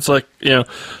 Even if it's like,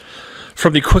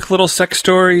 from the quick little sex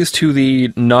stories to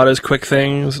the not as quick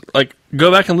things, like go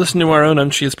back and listen to our own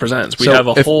Unsheathed Presents. We have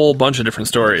a whole bunch of different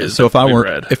stories. So if I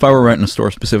were writing a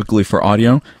story specifically for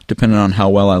audio, depending on how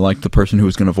well I liked the person who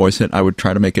was going to voice it, I would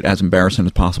try to make it as embarrassing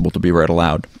as possible to be read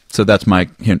aloud. So that's my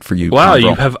hint for you. Wow,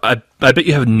 I bet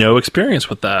you have no experience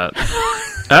with that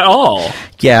at all.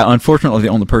 Yeah, unfortunately, the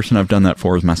only person I've done that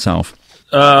for is myself.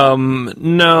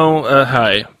 No,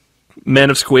 hi.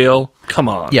 Man of Squeal, come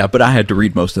on. Yeah, but I had to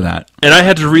read most of that. And I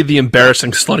had to read the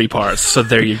embarrassing slutty parts, so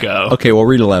there you go. Okay, well,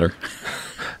 read a letter.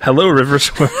 Hello, River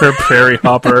Swimmer, Prairie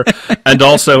Hopper, and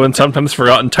also, and sometimes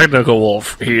forgotten, Technical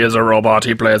Wolf. He is a robot.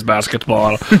 He plays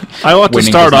basketball. I want to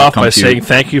start off by saying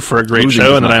thank you for a great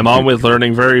show, and that I'm always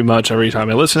learning very much every time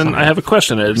I listen. I have a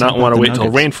question. I did not want to wait until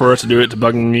rainforest to do it, to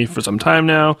bugging me for some time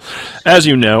now. As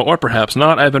you know, or perhaps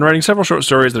not, I've been writing several short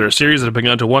stories that are a series that have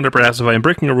begun to wonder perhaps if I am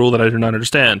breaking a rule that I do not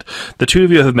understand. The two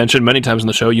of you have mentioned many times in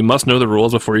the show you must know the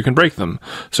rules before you can break them.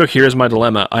 So here's my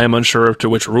dilemma. I am unsure to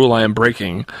which rule I am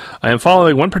breaking. I am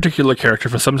following one particular character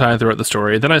for some time throughout the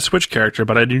story, then I switch character,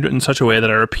 but I do it in such a way that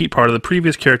I repeat part of the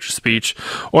previous character's speech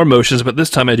or motions, but this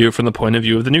time I do it from the point of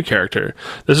view of the new character.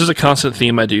 This is a constant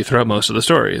theme I do throughout most of the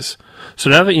stories. So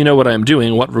now that you know what I am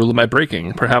doing, what rule am I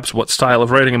breaking? Perhaps what style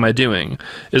of writing am I doing?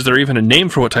 Is there even a name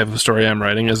for what type of story I'm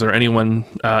writing? Is there anyone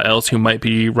else who might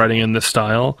be writing in this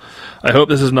style? I hope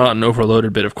this is not an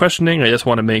overloaded bit of questioning. I just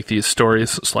want to make these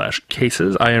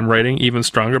stories/cases I am writing even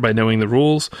stronger by knowing the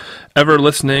rules. Ever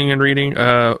listener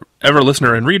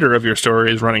and reader of your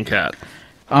stories, Running Cat.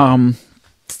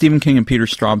 Stephen King and Peter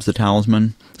Straub's The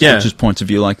Talisman. Yeah. Just points of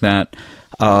view like that.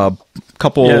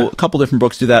 Couple different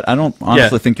books do that. I don't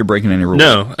honestly think you're breaking any rules.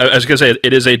 No, I was going to say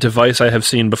it is a device I have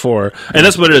seen before, and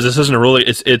that's what it is. This isn't a rule.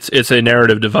 It's a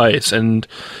narrative device, and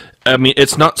I mean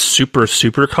it's not super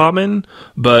common,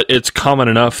 but it's common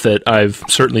enough that I've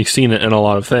certainly seen it in a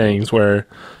lot of things where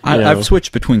I've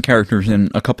switched between characters in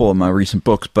a couple of my recent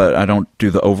books, but I don't do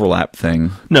the overlap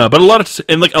thing. No, but a lot of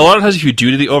times if you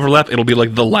do the overlap, it'll be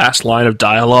like the last line of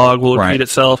dialogue will repeat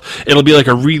itself. It'll be like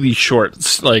a really short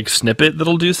snippet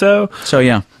that'll do so. So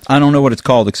yeah, I don't know what it's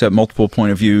called except multiple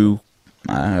point of view.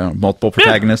 Multiple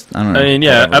protagonists. I don't know. I mean,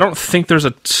 yeah, I don't think there's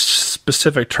a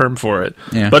specific term for it.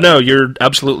 Yeah. But no, you're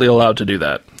absolutely allowed to do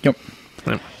that. Yep.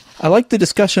 Yeah. I like the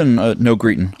discussion, no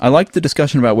greeting. I like the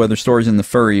discussion about whether stories in the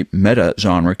furry meta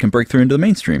genre can break through into the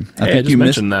mainstream. I just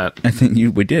mentioned that.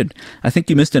 We did. I think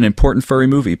you missed an important furry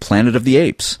movie, Planet of the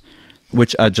Apes,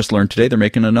 which I just learned today they're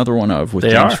making another one of with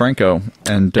James Franco.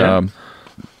 And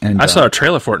I saw a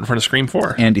trailer for it in front of Scream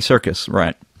 4. Andy Serkis,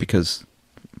 right, because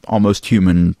almost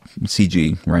human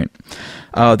CG, right?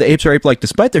 The apes are ape-like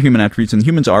despite their human attributes, and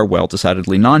humans are, well,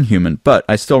 decidedly non-human, but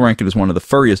I still rank it as one of the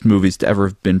furriest movies to ever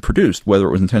have been produced, whether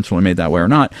it was intentionally made that way or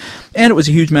not. And it was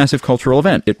a huge, massive cultural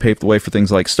event. It paved the way for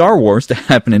things like Star Wars to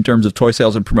happen in terms of toy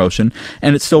sales and promotion,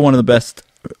 and it's still one of the best,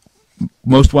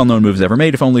 most well-known movies ever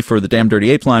made, if only for the damn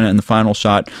dirty ape line and the final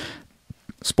shot.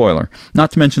 Spoiler. Not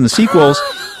to mention the sequels,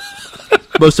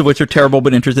 most of which are terrible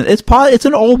but interesting. It's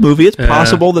an old movie. It's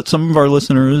possible that some of our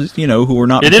listeners, who were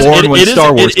not born when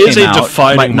Star Wars came out,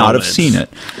 might not have seen it.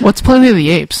 What's Planet of the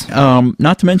Apes?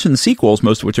 Not to mention the sequels,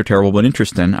 most of which are terrible but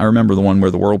interesting. I remember the one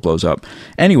where the world blows up.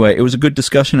 Anyway, it was a good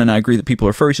discussion, and I agree that people who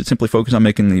are furry should simply focus on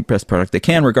making the best product they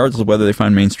can, regardless of whether they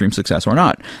find mainstream success or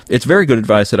not. It's very good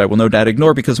advice that I will no doubt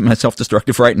ignore because of my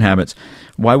self-destructive writing habits.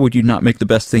 Why would you not make the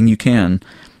best thing you can?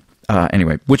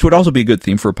 Anyway, which would also be a good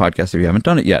theme for a podcast if you haven't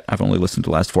done it yet. I've only listened to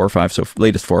the latest 4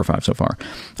 or 5 so far.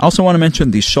 I also want to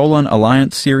mention the Sholon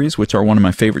Alliance series, which are one of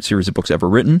my favorite series of books ever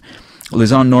written.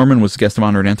 Lisanne Norman was the guest of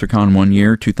honor at Anthrocon one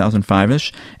year,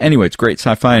 2005-ish. Anyway, it's great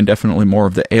sci-fi and definitely more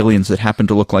of the aliens that happen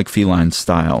to look like feline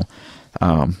style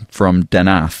from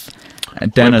Danath. I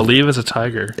believe is a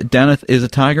tiger. Danath is a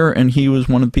tiger, and he was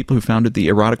one of the people who founded the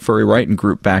Erotic Furry Writing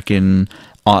Group back in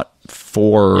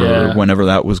 '04, whenever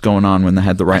that was going on, when they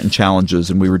had the writing challenges,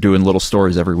 and we were doing little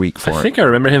stories every week for it. I think I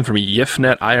remember him from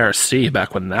YIFNet IRC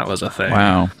back when that was a thing.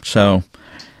 Wow. So,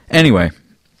 anyway.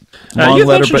 You've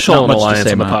mentioned Sholon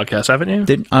Alliance on the podcast, haven't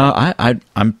you?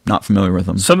 I'm not familiar with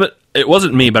them. It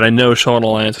wasn't me, but I know Sholon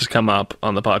Alliance has come up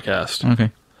on the podcast.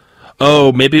 Okay.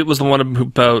 Oh, maybe it was the one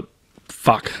about...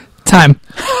 Fuck. Time.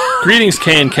 Greetings,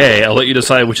 K and K. I'll let you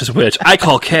decide which is which. I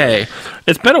call K.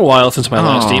 It's been a while since my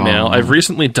last email. I've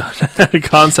recently done a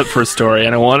concept for a story,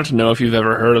 and I wanted to know if you've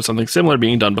ever heard of something similar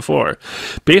being done before.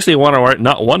 Basically, I want to write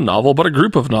not one novel, but a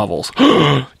group of novels.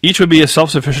 Each would be a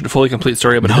self-sufficient, fully complete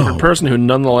story about a different person who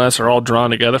nonetheless are all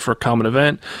drawn together for a common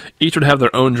event. Each would have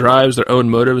their own drives, their own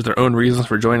motives, their own reasons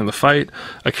for joining the fight.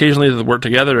 Occasionally they'd work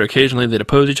together, occasionally they'd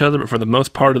oppose each other, but for the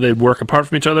most part they'd work apart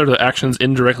from each other, their actions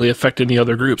indirectly affecting the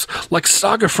other groups. Like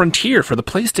Saga Frontier for the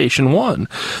PlayStation 1.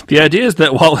 The idea is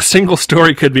that while a single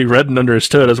story could be read and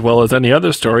understood as well as any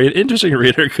other story, an interesting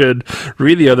reader could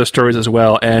read the other stories as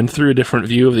well, and through a different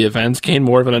view of the events, gain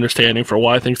more of an understanding for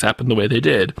why things happened the way they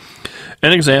did.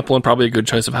 An example, and probably a good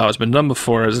choice of how it's been done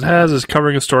before, as it has, is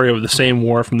covering a story of the same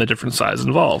war from the different sides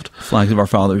involved. Flags of Our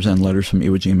Fathers and Letters from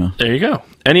Iwo Jima. There you go.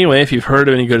 Anyway, if you've heard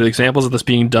of any good examples of this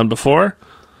being done before,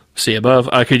 see above.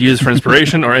 I could use for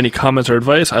inspiration or any comments or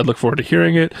advice. I'd look forward to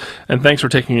hearing it. And thanks for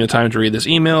taking the time to read this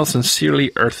email.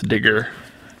 Sincerely, Earthdigger.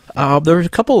 There was a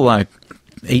couple of, like,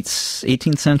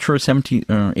 18th century,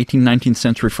 19th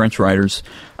century French writers.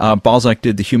 Balzac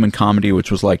did The Human Comedy,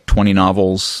 which was like 20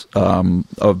 novels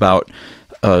about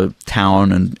a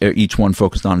town, and each one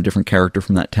focused on a different character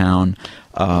from that town.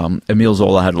 Emile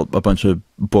Zola had a bunch of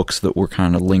books that were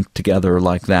kind of linked together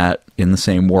like that in the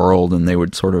same world, and they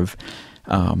would sort of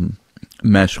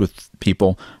mesh with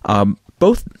people.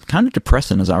 Both kind of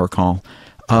depressing, as I recall.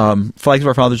 Flags of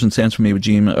Our Fathers and Sands from Iwo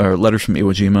Jima, or Letters from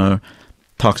Iwo Jima,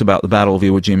 talks about the Battle of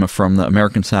Iwo Jima from the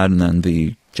American side and then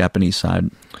the Japanese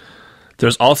side.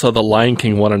 There's also The Lion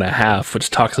King 1.5, which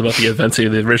talks about the events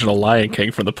of the original Lion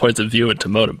King from the points of view of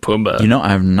Timon and Pumbaa. You know, I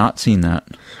have not seen that,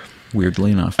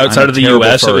 weirdly enough. Outside of the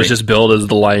U.S., it was just billed as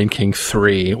The Lion King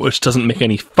 3, which doesn't make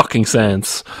any fucking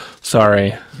sense.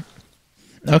 Sorry.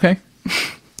 Okay.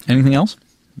 Anything else?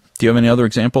 Do you have any other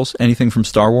examples? Anything from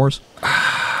Star Wars?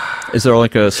 Is there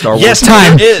like a Star Wars? Yes,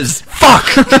 time is. Fuck!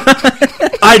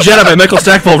 I, Jedi by Michael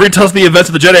Stackpole retells the events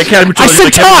of the Jedi Academy trilogy by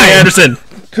Kevin Anderson.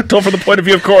 Told from the point of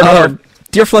view of Corridor.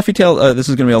 Dear Fluffy-tailed, this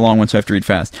is going to be a long one, so I have to read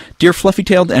fast. Dear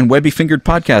Fluffy-tailed and webby-fingered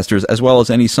podcasters, as well as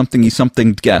any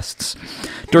something-y-something guests.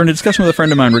 During a discussion with a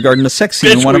friend of mine regarding a sex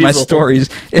scene in one of my stories,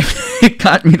 it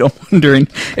got me to wondering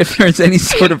if there is any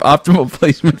sort of optimal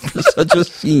placement for such a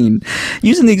scene.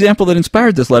 Using the example that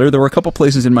inspired this letter, there were a couple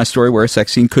places in my story where a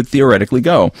sex scene could theoretically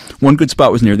go. One good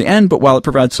spot was near the end, but while it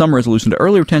provides some resolution to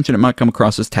earlier tension, it might come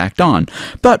across as tacked on.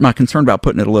 But my concern about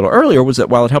putting it a little earlier was that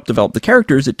while it helped develop the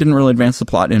characters, it didn't really advance the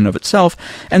plot in and of itself,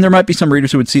 and there might be some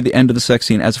readers who would see the end of the sex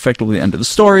scene as effectively the end of the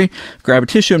story, grab a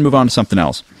tissue, and move on to something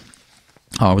else.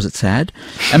 Oh, was it sad?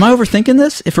 Am I overthinking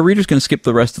this? If a reader's going to skip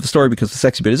the rest of the story because the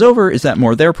sexy bit is over, is that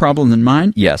more their problem than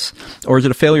mine? Yes. Or is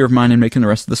it a failure of mine in making the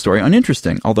rest of the story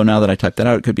uninteresting? Although now that I typed that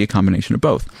out, it could be a combination of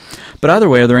both. But either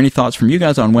way, are there any thoughts from you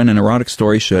guys on when an erotic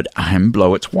story should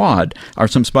blow its wad? Are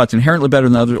some spots inherently better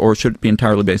than others, or should it be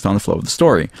entirely based on the flow of the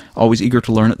story? Always eager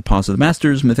to learn at the pause of the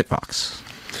masters, Mythic Fox.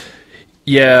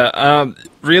 Yeah,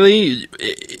 really,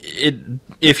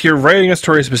 if you're writing a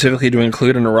story specifically to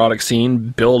include an erotic scene,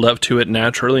 build up to it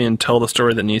naturally and tell the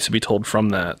story that needs to be told from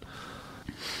that.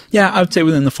 Yeah, I would say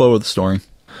within the flow of the story.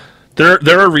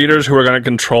 There are readers who are going to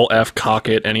control F cock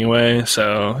it anyway,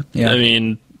 so, yeah. I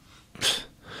mean,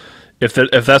 if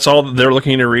that's all they're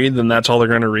looking to read, then that's all they're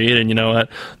going to read, and you know what?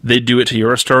 They do it to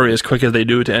your story as quick as they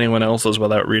do it to anyone else's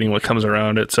without reading what comes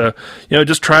around it. So,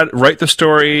 just try to write the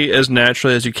story as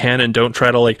naturally as you can, and don't try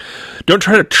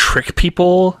to trick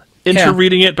people into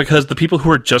reading it, because the people who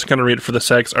are just going to read it for the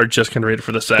sex are just going to read it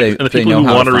for the sex, and the people who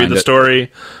want to read the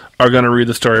story are going to read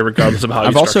the story regardless of how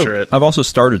you structure it. I've also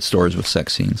started stories with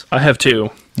sex scenes. I have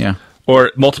too. Yeah.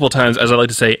 Or multiple times, as I like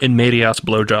to say, in medias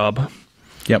blowjob.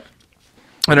 Yep.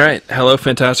 All right. Hello,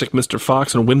 fantastic Mr.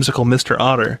 Fox and whimsical Mr.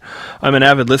 Otter. I'm an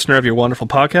avid listener of your wonderful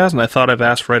podcast, and I thought I've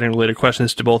asked writing-related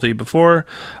questions to both of you before.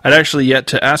 I'd actually yet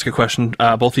to ask a question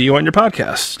both of you on your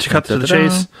podcast. To cut to the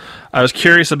chase, I was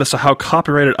curious as to how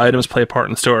copyrighted items play a part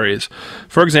in stories.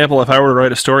 For example, if I were to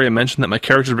write a story and mention that my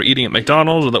characters were eating at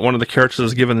McDonald's, or that one of the characters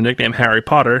is given the nickname Harry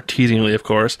Potter, teasingly of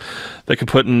course, that could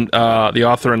put the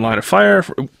author in line of fire...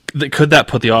 Could that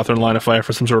put the author in line of fire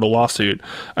for some sort of lawsuit?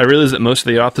 I realize that most of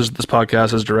the authors of this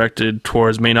podcast is directed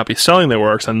towards may not be selling their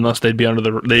works, and thus they'd be under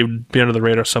the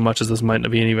radar so much as this might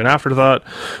not be an even afterthought.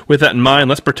 With that in mind,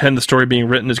 let's pretend the story being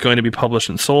written is going to be published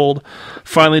and sold.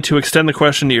 Finally, to extend the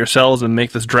question to yourselves and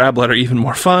make this drab letter even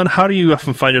more fun, how do you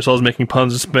often find yourselves making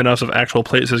puns and spin-offs of actual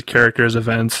places, characters,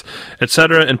 events,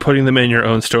 etc., and putting them in your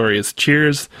own stories?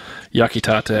 Cheers,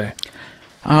 Yakitate.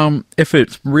 If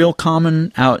it's real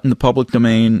common out in the public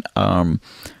domain,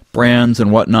 brands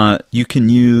and whatnot, you can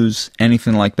use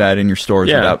anything like that in your stores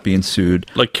Yeah. without being sued.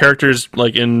 Like characters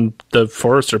like in the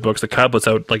Forrester books, the Kyle puts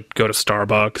out like go to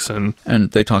Starbucks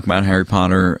And they talk about Harry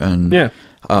Potter and yeah.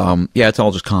 it's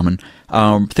all just common.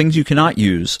 Things you cannot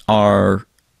use are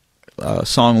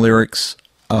song lyrics,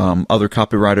 other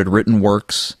copyrighted written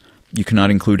works. You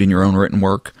cannot include in your own written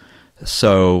work.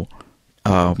 So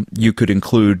you could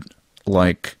include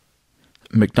like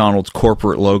McDonald's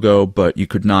corporate logo, but you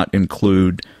could not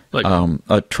include Like-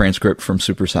 a transcript from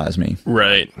Super Size Me.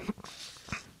 Right.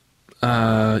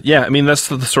 Yeah, I mean that's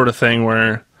the sort of thing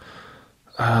where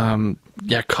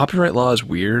copyright law is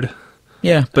weird.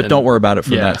 Yeah, but don't worry about it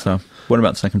for yeah. that stuff. What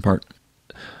about the second part?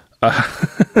 Well,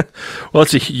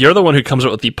 let's see. You're the one who comes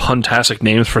up with the puntastic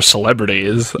names for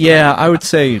celebrities. Yeah, I would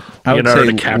say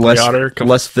Leonardo DiCaprio.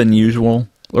 less than usual,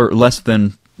 or less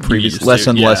than previous, Used less to,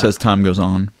 and less yeah. as time goes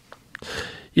on.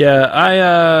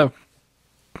 Yeah,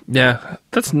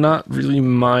 that's not really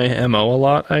my MO a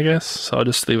lot, I guess. So I'll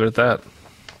just leave it at that.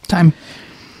 Time.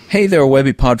 Hey there,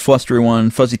 Webby Pod, Flustery One,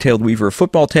 Fuzzy-Tailed Weaver of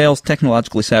Football Tales,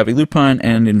 Technologically Savvy Lupine,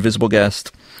 and Invisible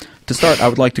Guest. To start, I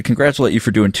would like to congratulate you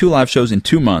for doing 2 live shows in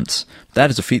 2 months. That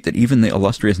is a feat that even the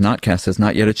illustrious Notcast has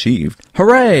not yet achieved.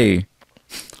 Hooray!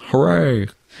 Hooray!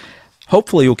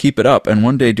 Hopefully you'll keep it up and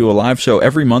one day do a live show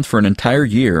every month for an entire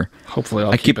year. Hopefully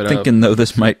I'll I keep it thinking, up. though,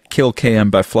 this might kill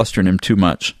KM by flustering him too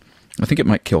much. I think it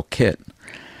might kill Kit.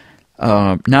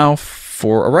 Now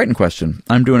for a writing question.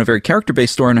 I'm doing a very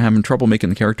character-based story and I'm having trouble making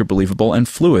the character believable and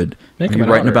fluid. Are you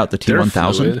writing about the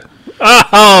T-1000?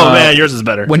 Man, yours is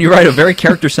better. When you write a very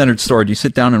character-centered story, do you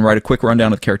sit down and write a quick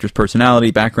rundown of the character's personality,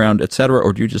 background, etc.,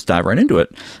 or do you just dive right into it?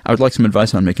 I would like some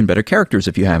advice on making better characters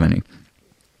if you have any.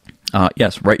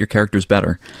 Yes, write your characters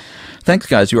better. Thanks,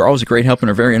 guys. You are always a great help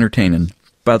and are very entertaining.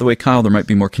 By the way, Kyle, there might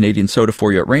be more Canadian soda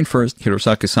for you at Rainforest.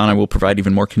 Hirosaki-san will provide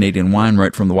even more Canadian wine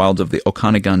right from the wilds of the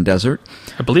Okanagan Desert.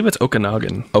 I believe it's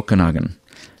Okanagan. Okanagan.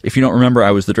 If you don't remember,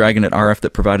 I was the dragon at RF that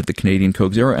provided the Canadian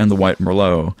Coke Zero and the White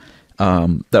Merlot.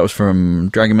 That was from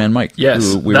Dragon Man Mike.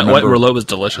 Yes, who we that White remember Merlot was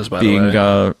delicious, by the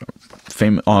way.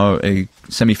 a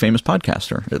semi-famous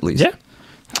podcaster, at least. Yeah.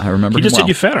 I remember He him just well. did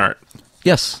you fan art.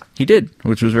 Yes, he did,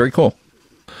 which was very cool.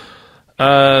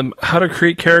 How to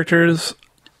create characters,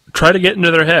 try to get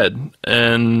into their head.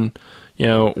 And,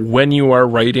 when you are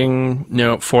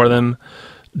writing, for them,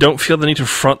 don't feel the need to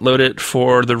front load it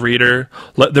for the reader.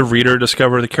 Let the reader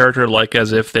discover the character like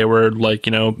as if they were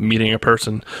meeting a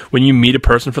person. When you meet a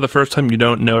person for the first time, you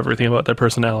don't know everything about their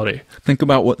personality. Think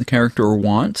about what the character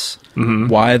wants,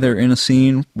 why they're in a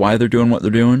scene, why they're doing what they're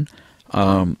doing,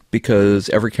 because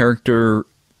every character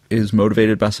is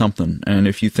motivated by something. And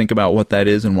if you think about what that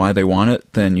is and why they want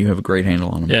it, then you have a great handle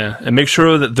on them. Yeah, and make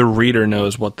sure that the reader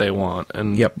knows what they want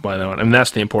and why they want it. And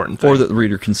that's the important thing. Or that the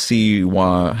reader can see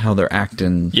how they're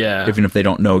acting, even if they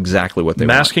don't know exactly what they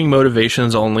want. Masking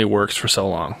motivations only works for so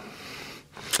long.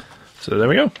 So there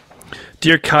we go.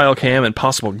 Dear Kyle, Cam, and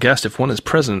possible guest, if one is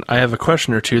present, I have a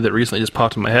question or two that recently just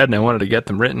popped in my head, and I wanted to get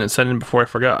them written and sent in before I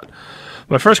forgot.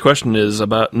 My first question is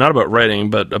not about writing,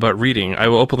 but about reading. I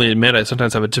will openly admit I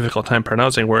sometimes have a difficult time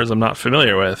pronouncing words I'm not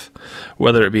familiar with,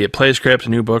 whether it be a play script, a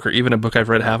new book, or even a book I've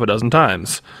read half a dozen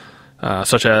times,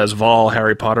 such as Vol,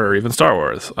 Harry Potter, or even Star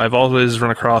Wars. I've always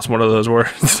run across one of those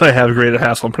words I have great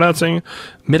hassle in pronouncing,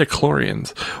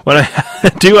 midichlorians. When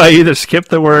I do, I either skip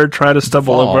the word, try to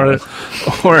stumble over it,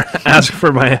 or ask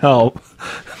for my help.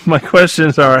 My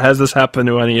questions are, has this happened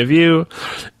to any of you?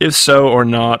 If so or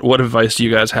not, what advice do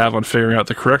you guys have on figuring out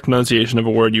the correct pronunciation of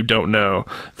a word you don't know?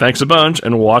 Thanks a bunch,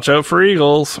 and watch out for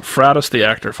eagles. Fratus the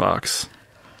actor fox.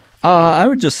 I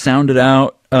would just sound it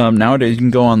out. Nowadays, you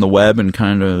can go on the web and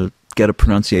kind of get a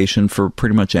pronunciation for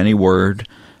pretty much any word.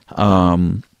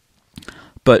 But,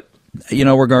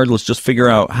 regardless, just figure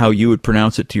out how you would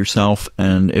pronounce it to yourself.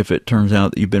 And if it turns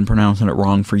out that you've been pronouncing it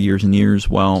wrong for years and years,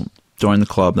 well, join the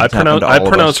club. I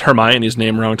pronounced Hermione's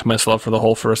name wrong to myself for the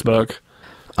whole first book.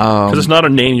 Because it's not a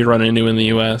name you run into in the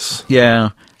U.S. Yeah.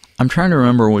 I'm trying to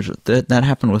remember that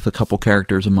happened with a couple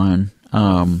characters of mine,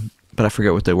 but I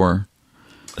forget what they were.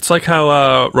 It's like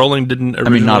how Rowling didn't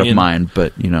originally... not of mine,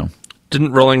 but,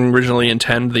 Didn't Rowling originally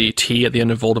intend the T at the end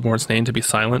of Voldemort's name to be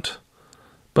silent?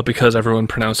 But because everyone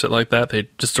pronounced it like that, they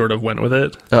just sort of went with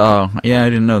it. Oh, yeah, I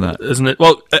didn't know that. Isn't it?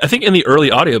 Well, I think in the early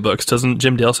audiobooks, doesn't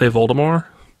Jim Dale say Voldemort?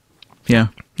 Yeah.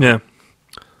 Yeah.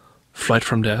 Flight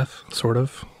from Death, sort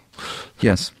of.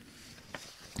 Yes.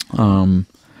 Yeah.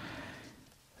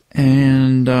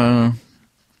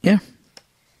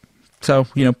 So,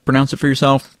 pronounce it for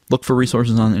yourself. Look for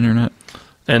resources on the internet.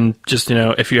 And just,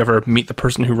 if you ever meet the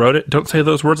person who wrote it, don't say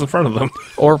those words in front of them.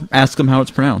 Or ask them how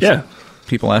it's pronounced. Yeah.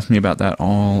 People ask me about that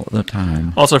all the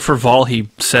time. Also, for Vol, he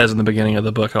says in the beginning of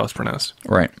the book how it's pronounced.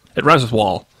 Right. It rhymes with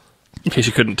wall, in case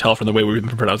you couldn't tell from the way we've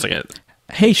been pronouncing it.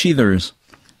 Hey, Sheathers.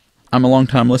 I'm a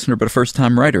long-time listener, but a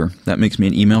first-time writer. That makes me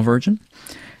an email virgin.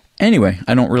 Anyway,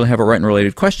 I don't really have a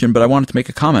writing-related question, but I wanted to make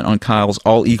a comment on Kyle's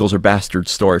All Eagles Are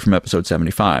Bastards story from episode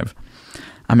 75.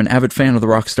 I'm an avid fan of the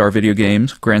Rockstar video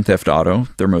games, Grand Theft Auto,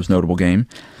 their most notable game.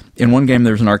 In one game,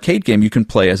 there's an arcade game you can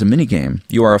play as a minigame.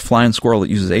 You are a flying squirrel that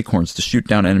uses acorns to shoot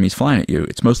down enemies flying at you.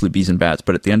 It's mostly bees and bats,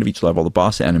 but at the end of each level, the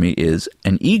boss enemy is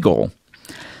an eagle.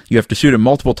 You have to shoot him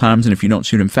multiple times, and if you don't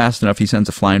shoot him fast enough, he sends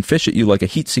a flying fish at you like a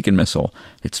heat-seeking missile.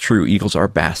 It's true, eagles are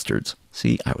bastards.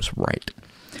 See, I was right.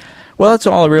 Well, that's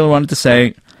all I really wanted to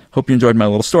say. Hope you enjoyed my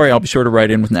little story. I'll be sure to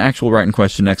write in with an actual writing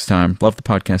question next time. Love the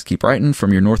podcast. Keep writing.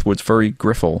 From your Northwoods furry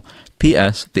Griffle.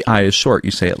 P.S. The I is short.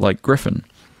 You say it like Griffin.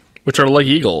 Which are like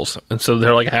eagles, and so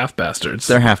they're like half bastards.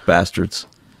 They're half bastards.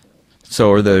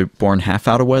 So are they born half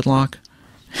out of wedlock?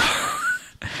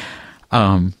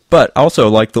 But also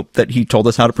like that he told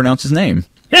us how to pronounce his name.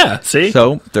 Yeah, see?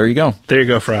 So there you go. There you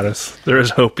go, Fratus. There is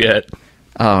hope yet.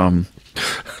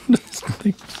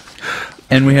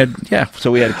 And we had,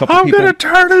 so we had a couple I'm people. going to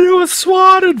turn into a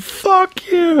swan and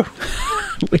fuck you.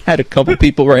 We had a couple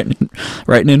people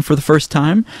writing in for the first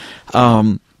time.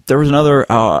 There was another,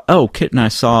 Kit and I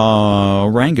saw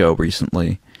Rango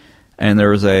recently. And there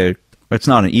was it's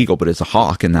not an eagle, but it's a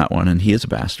hawk in that one, and he is a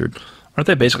bastard. Aren't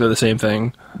they basically the same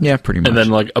thing? Yeah, pretty much. And then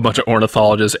like a bunch of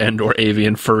ornithologists and or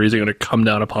avian furries are going to come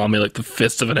down upon me like the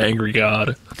fists of an angry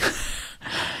god.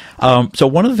 So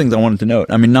one of the things I wanted to note,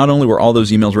 I mean, not only were all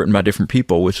those emails written by different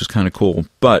people, which is kind of cool,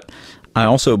 but I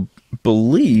also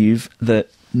believe that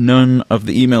none of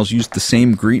the emails used the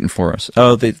same greeting for us.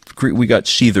 Oh, we got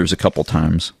Sheathers a couple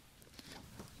times.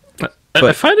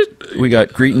 I find it... We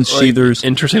got greetings, Sheathers.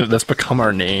 Interesting that that's become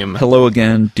our name. Hello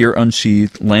again, Dear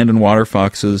Unsheathed, Land and Water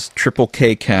Foxes, Triple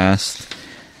K Cast,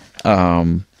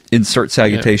 insert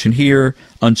salutation here,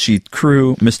 Unsheathed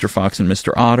Crew, Mr. Fox and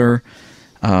Mr. Otter,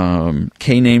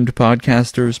 K-named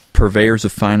podcasters, purveyors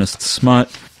of finest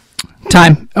smut.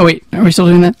 Time. Oh, wait. Are we still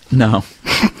doing that? No.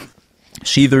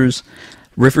 Sheathers,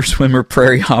 River Swimmer,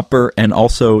 Prairie Hopper, and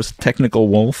also Technical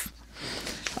Wolf.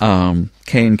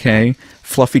 K&K,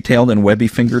 Fluffy-tailed and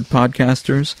webby-fingered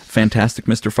podcasters, Fantastic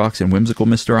Mr. Fox and Whimsical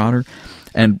Mr. Otter,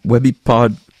 and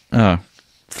WebbyPod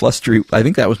Flustery, I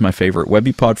think that was my favorite,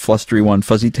 WebbyPod Flustery One,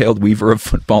 Fuzzy-tailed Weaver of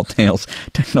Football Tales,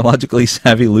 Technologically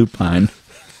Savvy Lupine.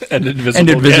 And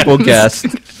invisible guest.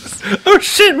 Oh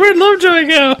shit, where'd Lovejoy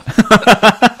go?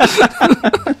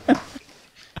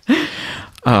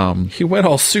 He went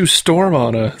all Sue Storm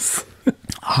on us.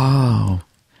 Oh.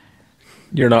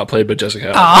 You're not played by Jessica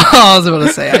Alba. I was about to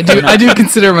say, I do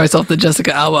consider myself the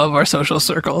Jessica Alba of our social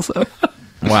circle, so.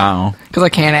 Wow. Because I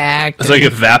can't act. It's like a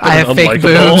vapid I and have fake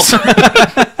unlikable.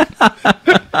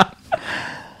 boobs.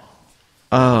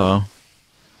 Oh.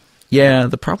 Yeah,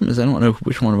 the problem is I don't know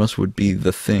which one of us would be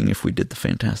the Thing if we did the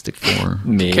Fantastic Four.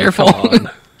 Me. Careful. Come on.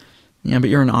 Yeah, but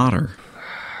you're an otter.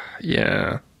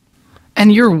 Yeah.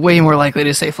 And you're way more likely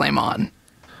to say flame on.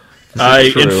 I,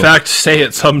 true. in fact, say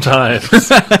it sometimes.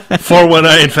 For when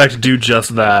I, in fact, do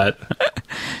just that.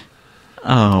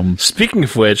 Speaking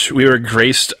of which, we were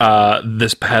graced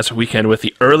this past weekend with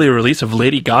the early release of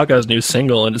Lady Gaga's new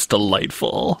single, and it's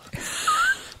delightful.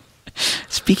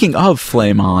 Speaking of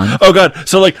Flame On. Oh, God.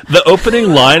 So, like, the opening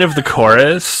line of the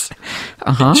chorus,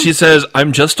 she says,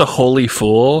 I'm just a holy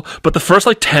fool. But the first,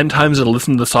 10 times I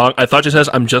listened to the song, I thought she says,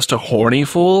 I'm just a horny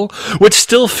fool, which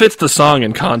still fits the song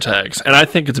in context, and I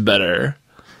think it's better.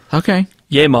 Okay.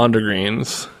 Yay,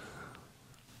 Mondegreens.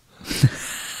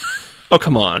 Oh,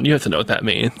 come on. You have to know what that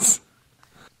means.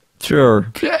 Sure.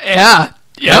 Yeah.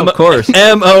 Yeah, of course.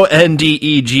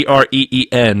 Mondegreen.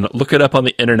 Look it up on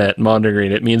the internet, Mondegreen.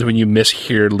 It means when you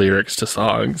mishear lyrics to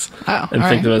songs and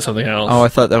think of it as something else. Oh, I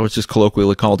thought that was just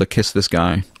colloquially called a kiss this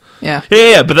guy. Yeah.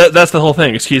 Yeah, but that's the whole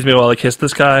thing. Excuse me while I kiss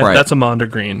this guy. Right. That's a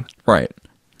Mondegreen. Right.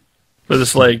 But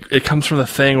it's it comes from the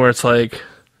thing where it's like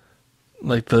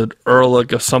the Earl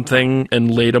of something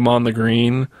and laid him on the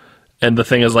green, and the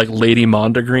thing is Lady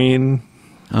Mondegreen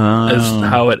is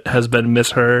how it has been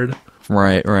misheard.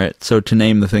 Right, right. So to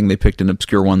name the thing, they picked an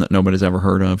obscure one that nobody's ever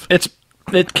heard of. It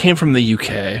came from the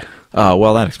UK. Oh,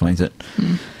 well, that explains it.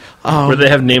 Where they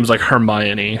have names like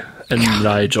Hermione and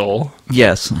Nigel.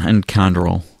 Yes, and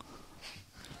Condorel.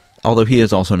 Although he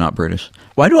is also not British.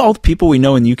 Why do all the people we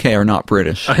know in the UK are not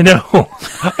British? I know.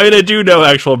 I mean, I do know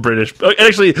actual British.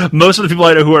 Actually, most of the people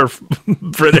I know who are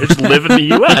British live in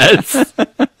the US.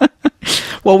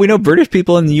 Well, we know British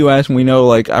people in the U.S., and we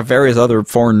know, various other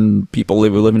foreign people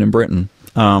living in Britain.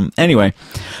 Anyway,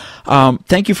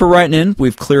 Thank you for writing in.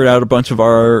 We've cleared out a bunch of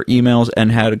our emails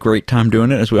and had a great time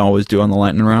doing it, as we always do on the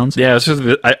lightning rounds. Yeah, it's just,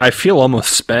 I feel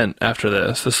almost spent after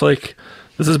this. This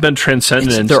has been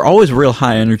transcendent. They're always real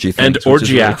high energy things, and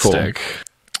orgiastic. Cool.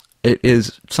 It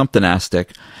is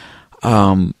something-astic.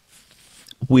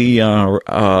 We are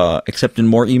accepting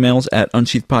more emails at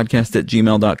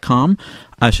unsheathedpodcast@gmail.com.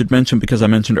 I should mention, because I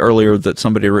mentioned earlier that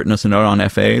somebody had written us a note on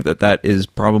FA, that is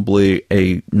probably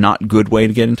a not good way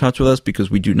to get in touch with us,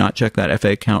 because we do not check that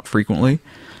FA account frequently.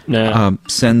 No.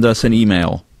 Send us an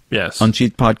email. Yes.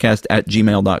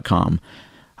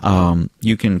 unsheathedpodcast@gmail.com.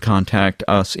 You can contact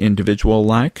us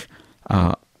individual-like.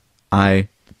 I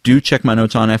do check my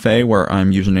notes on FA, where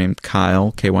I'm username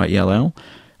Kyle, Kyell.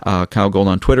 Kyle Gold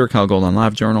on Twitter, Kyle Gold on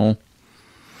LiveJournal.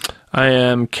 I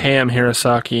am KM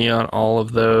Hirosaki on all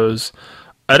of those.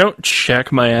 I don't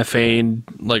check my FA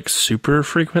super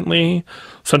frequently.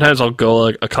 Sometimes I'll go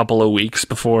a couple of weeks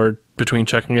between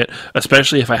checking it,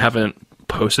 especially if I haven't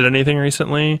posted anything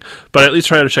recently. But I at least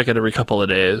try to check it every couple of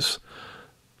days.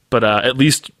 But at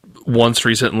least once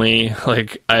recently,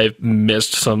 I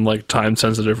missed some time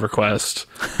sensitive request,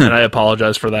 and I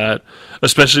apologize for that,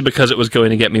 especially because it was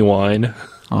going to get me wine.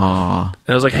 Aww. And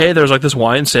I was like, hey, there's this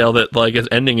wine sale that is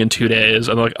ending in 2 days.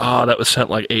 I'm like, that was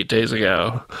sent 8 days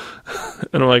ago.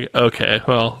 And I'm like, okay,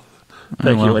 well,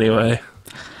 thank you anyway.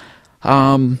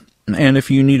 And if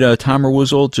you need a timer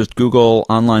woozle, just Google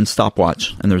online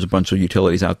stopwatch, and there's a bunch of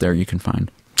utilities out there you can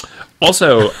find.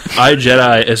 Also,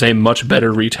 iJedi is a much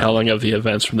better retelling of the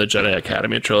events from the Jedi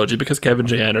Academy trilogy, because Kevin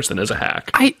J. Anderson is a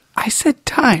hack. I said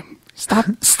time. Stop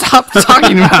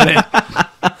talking about it.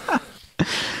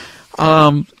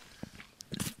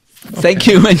 Thank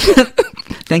you, and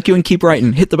thank you, and keep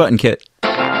writing. Hit the button, Kit.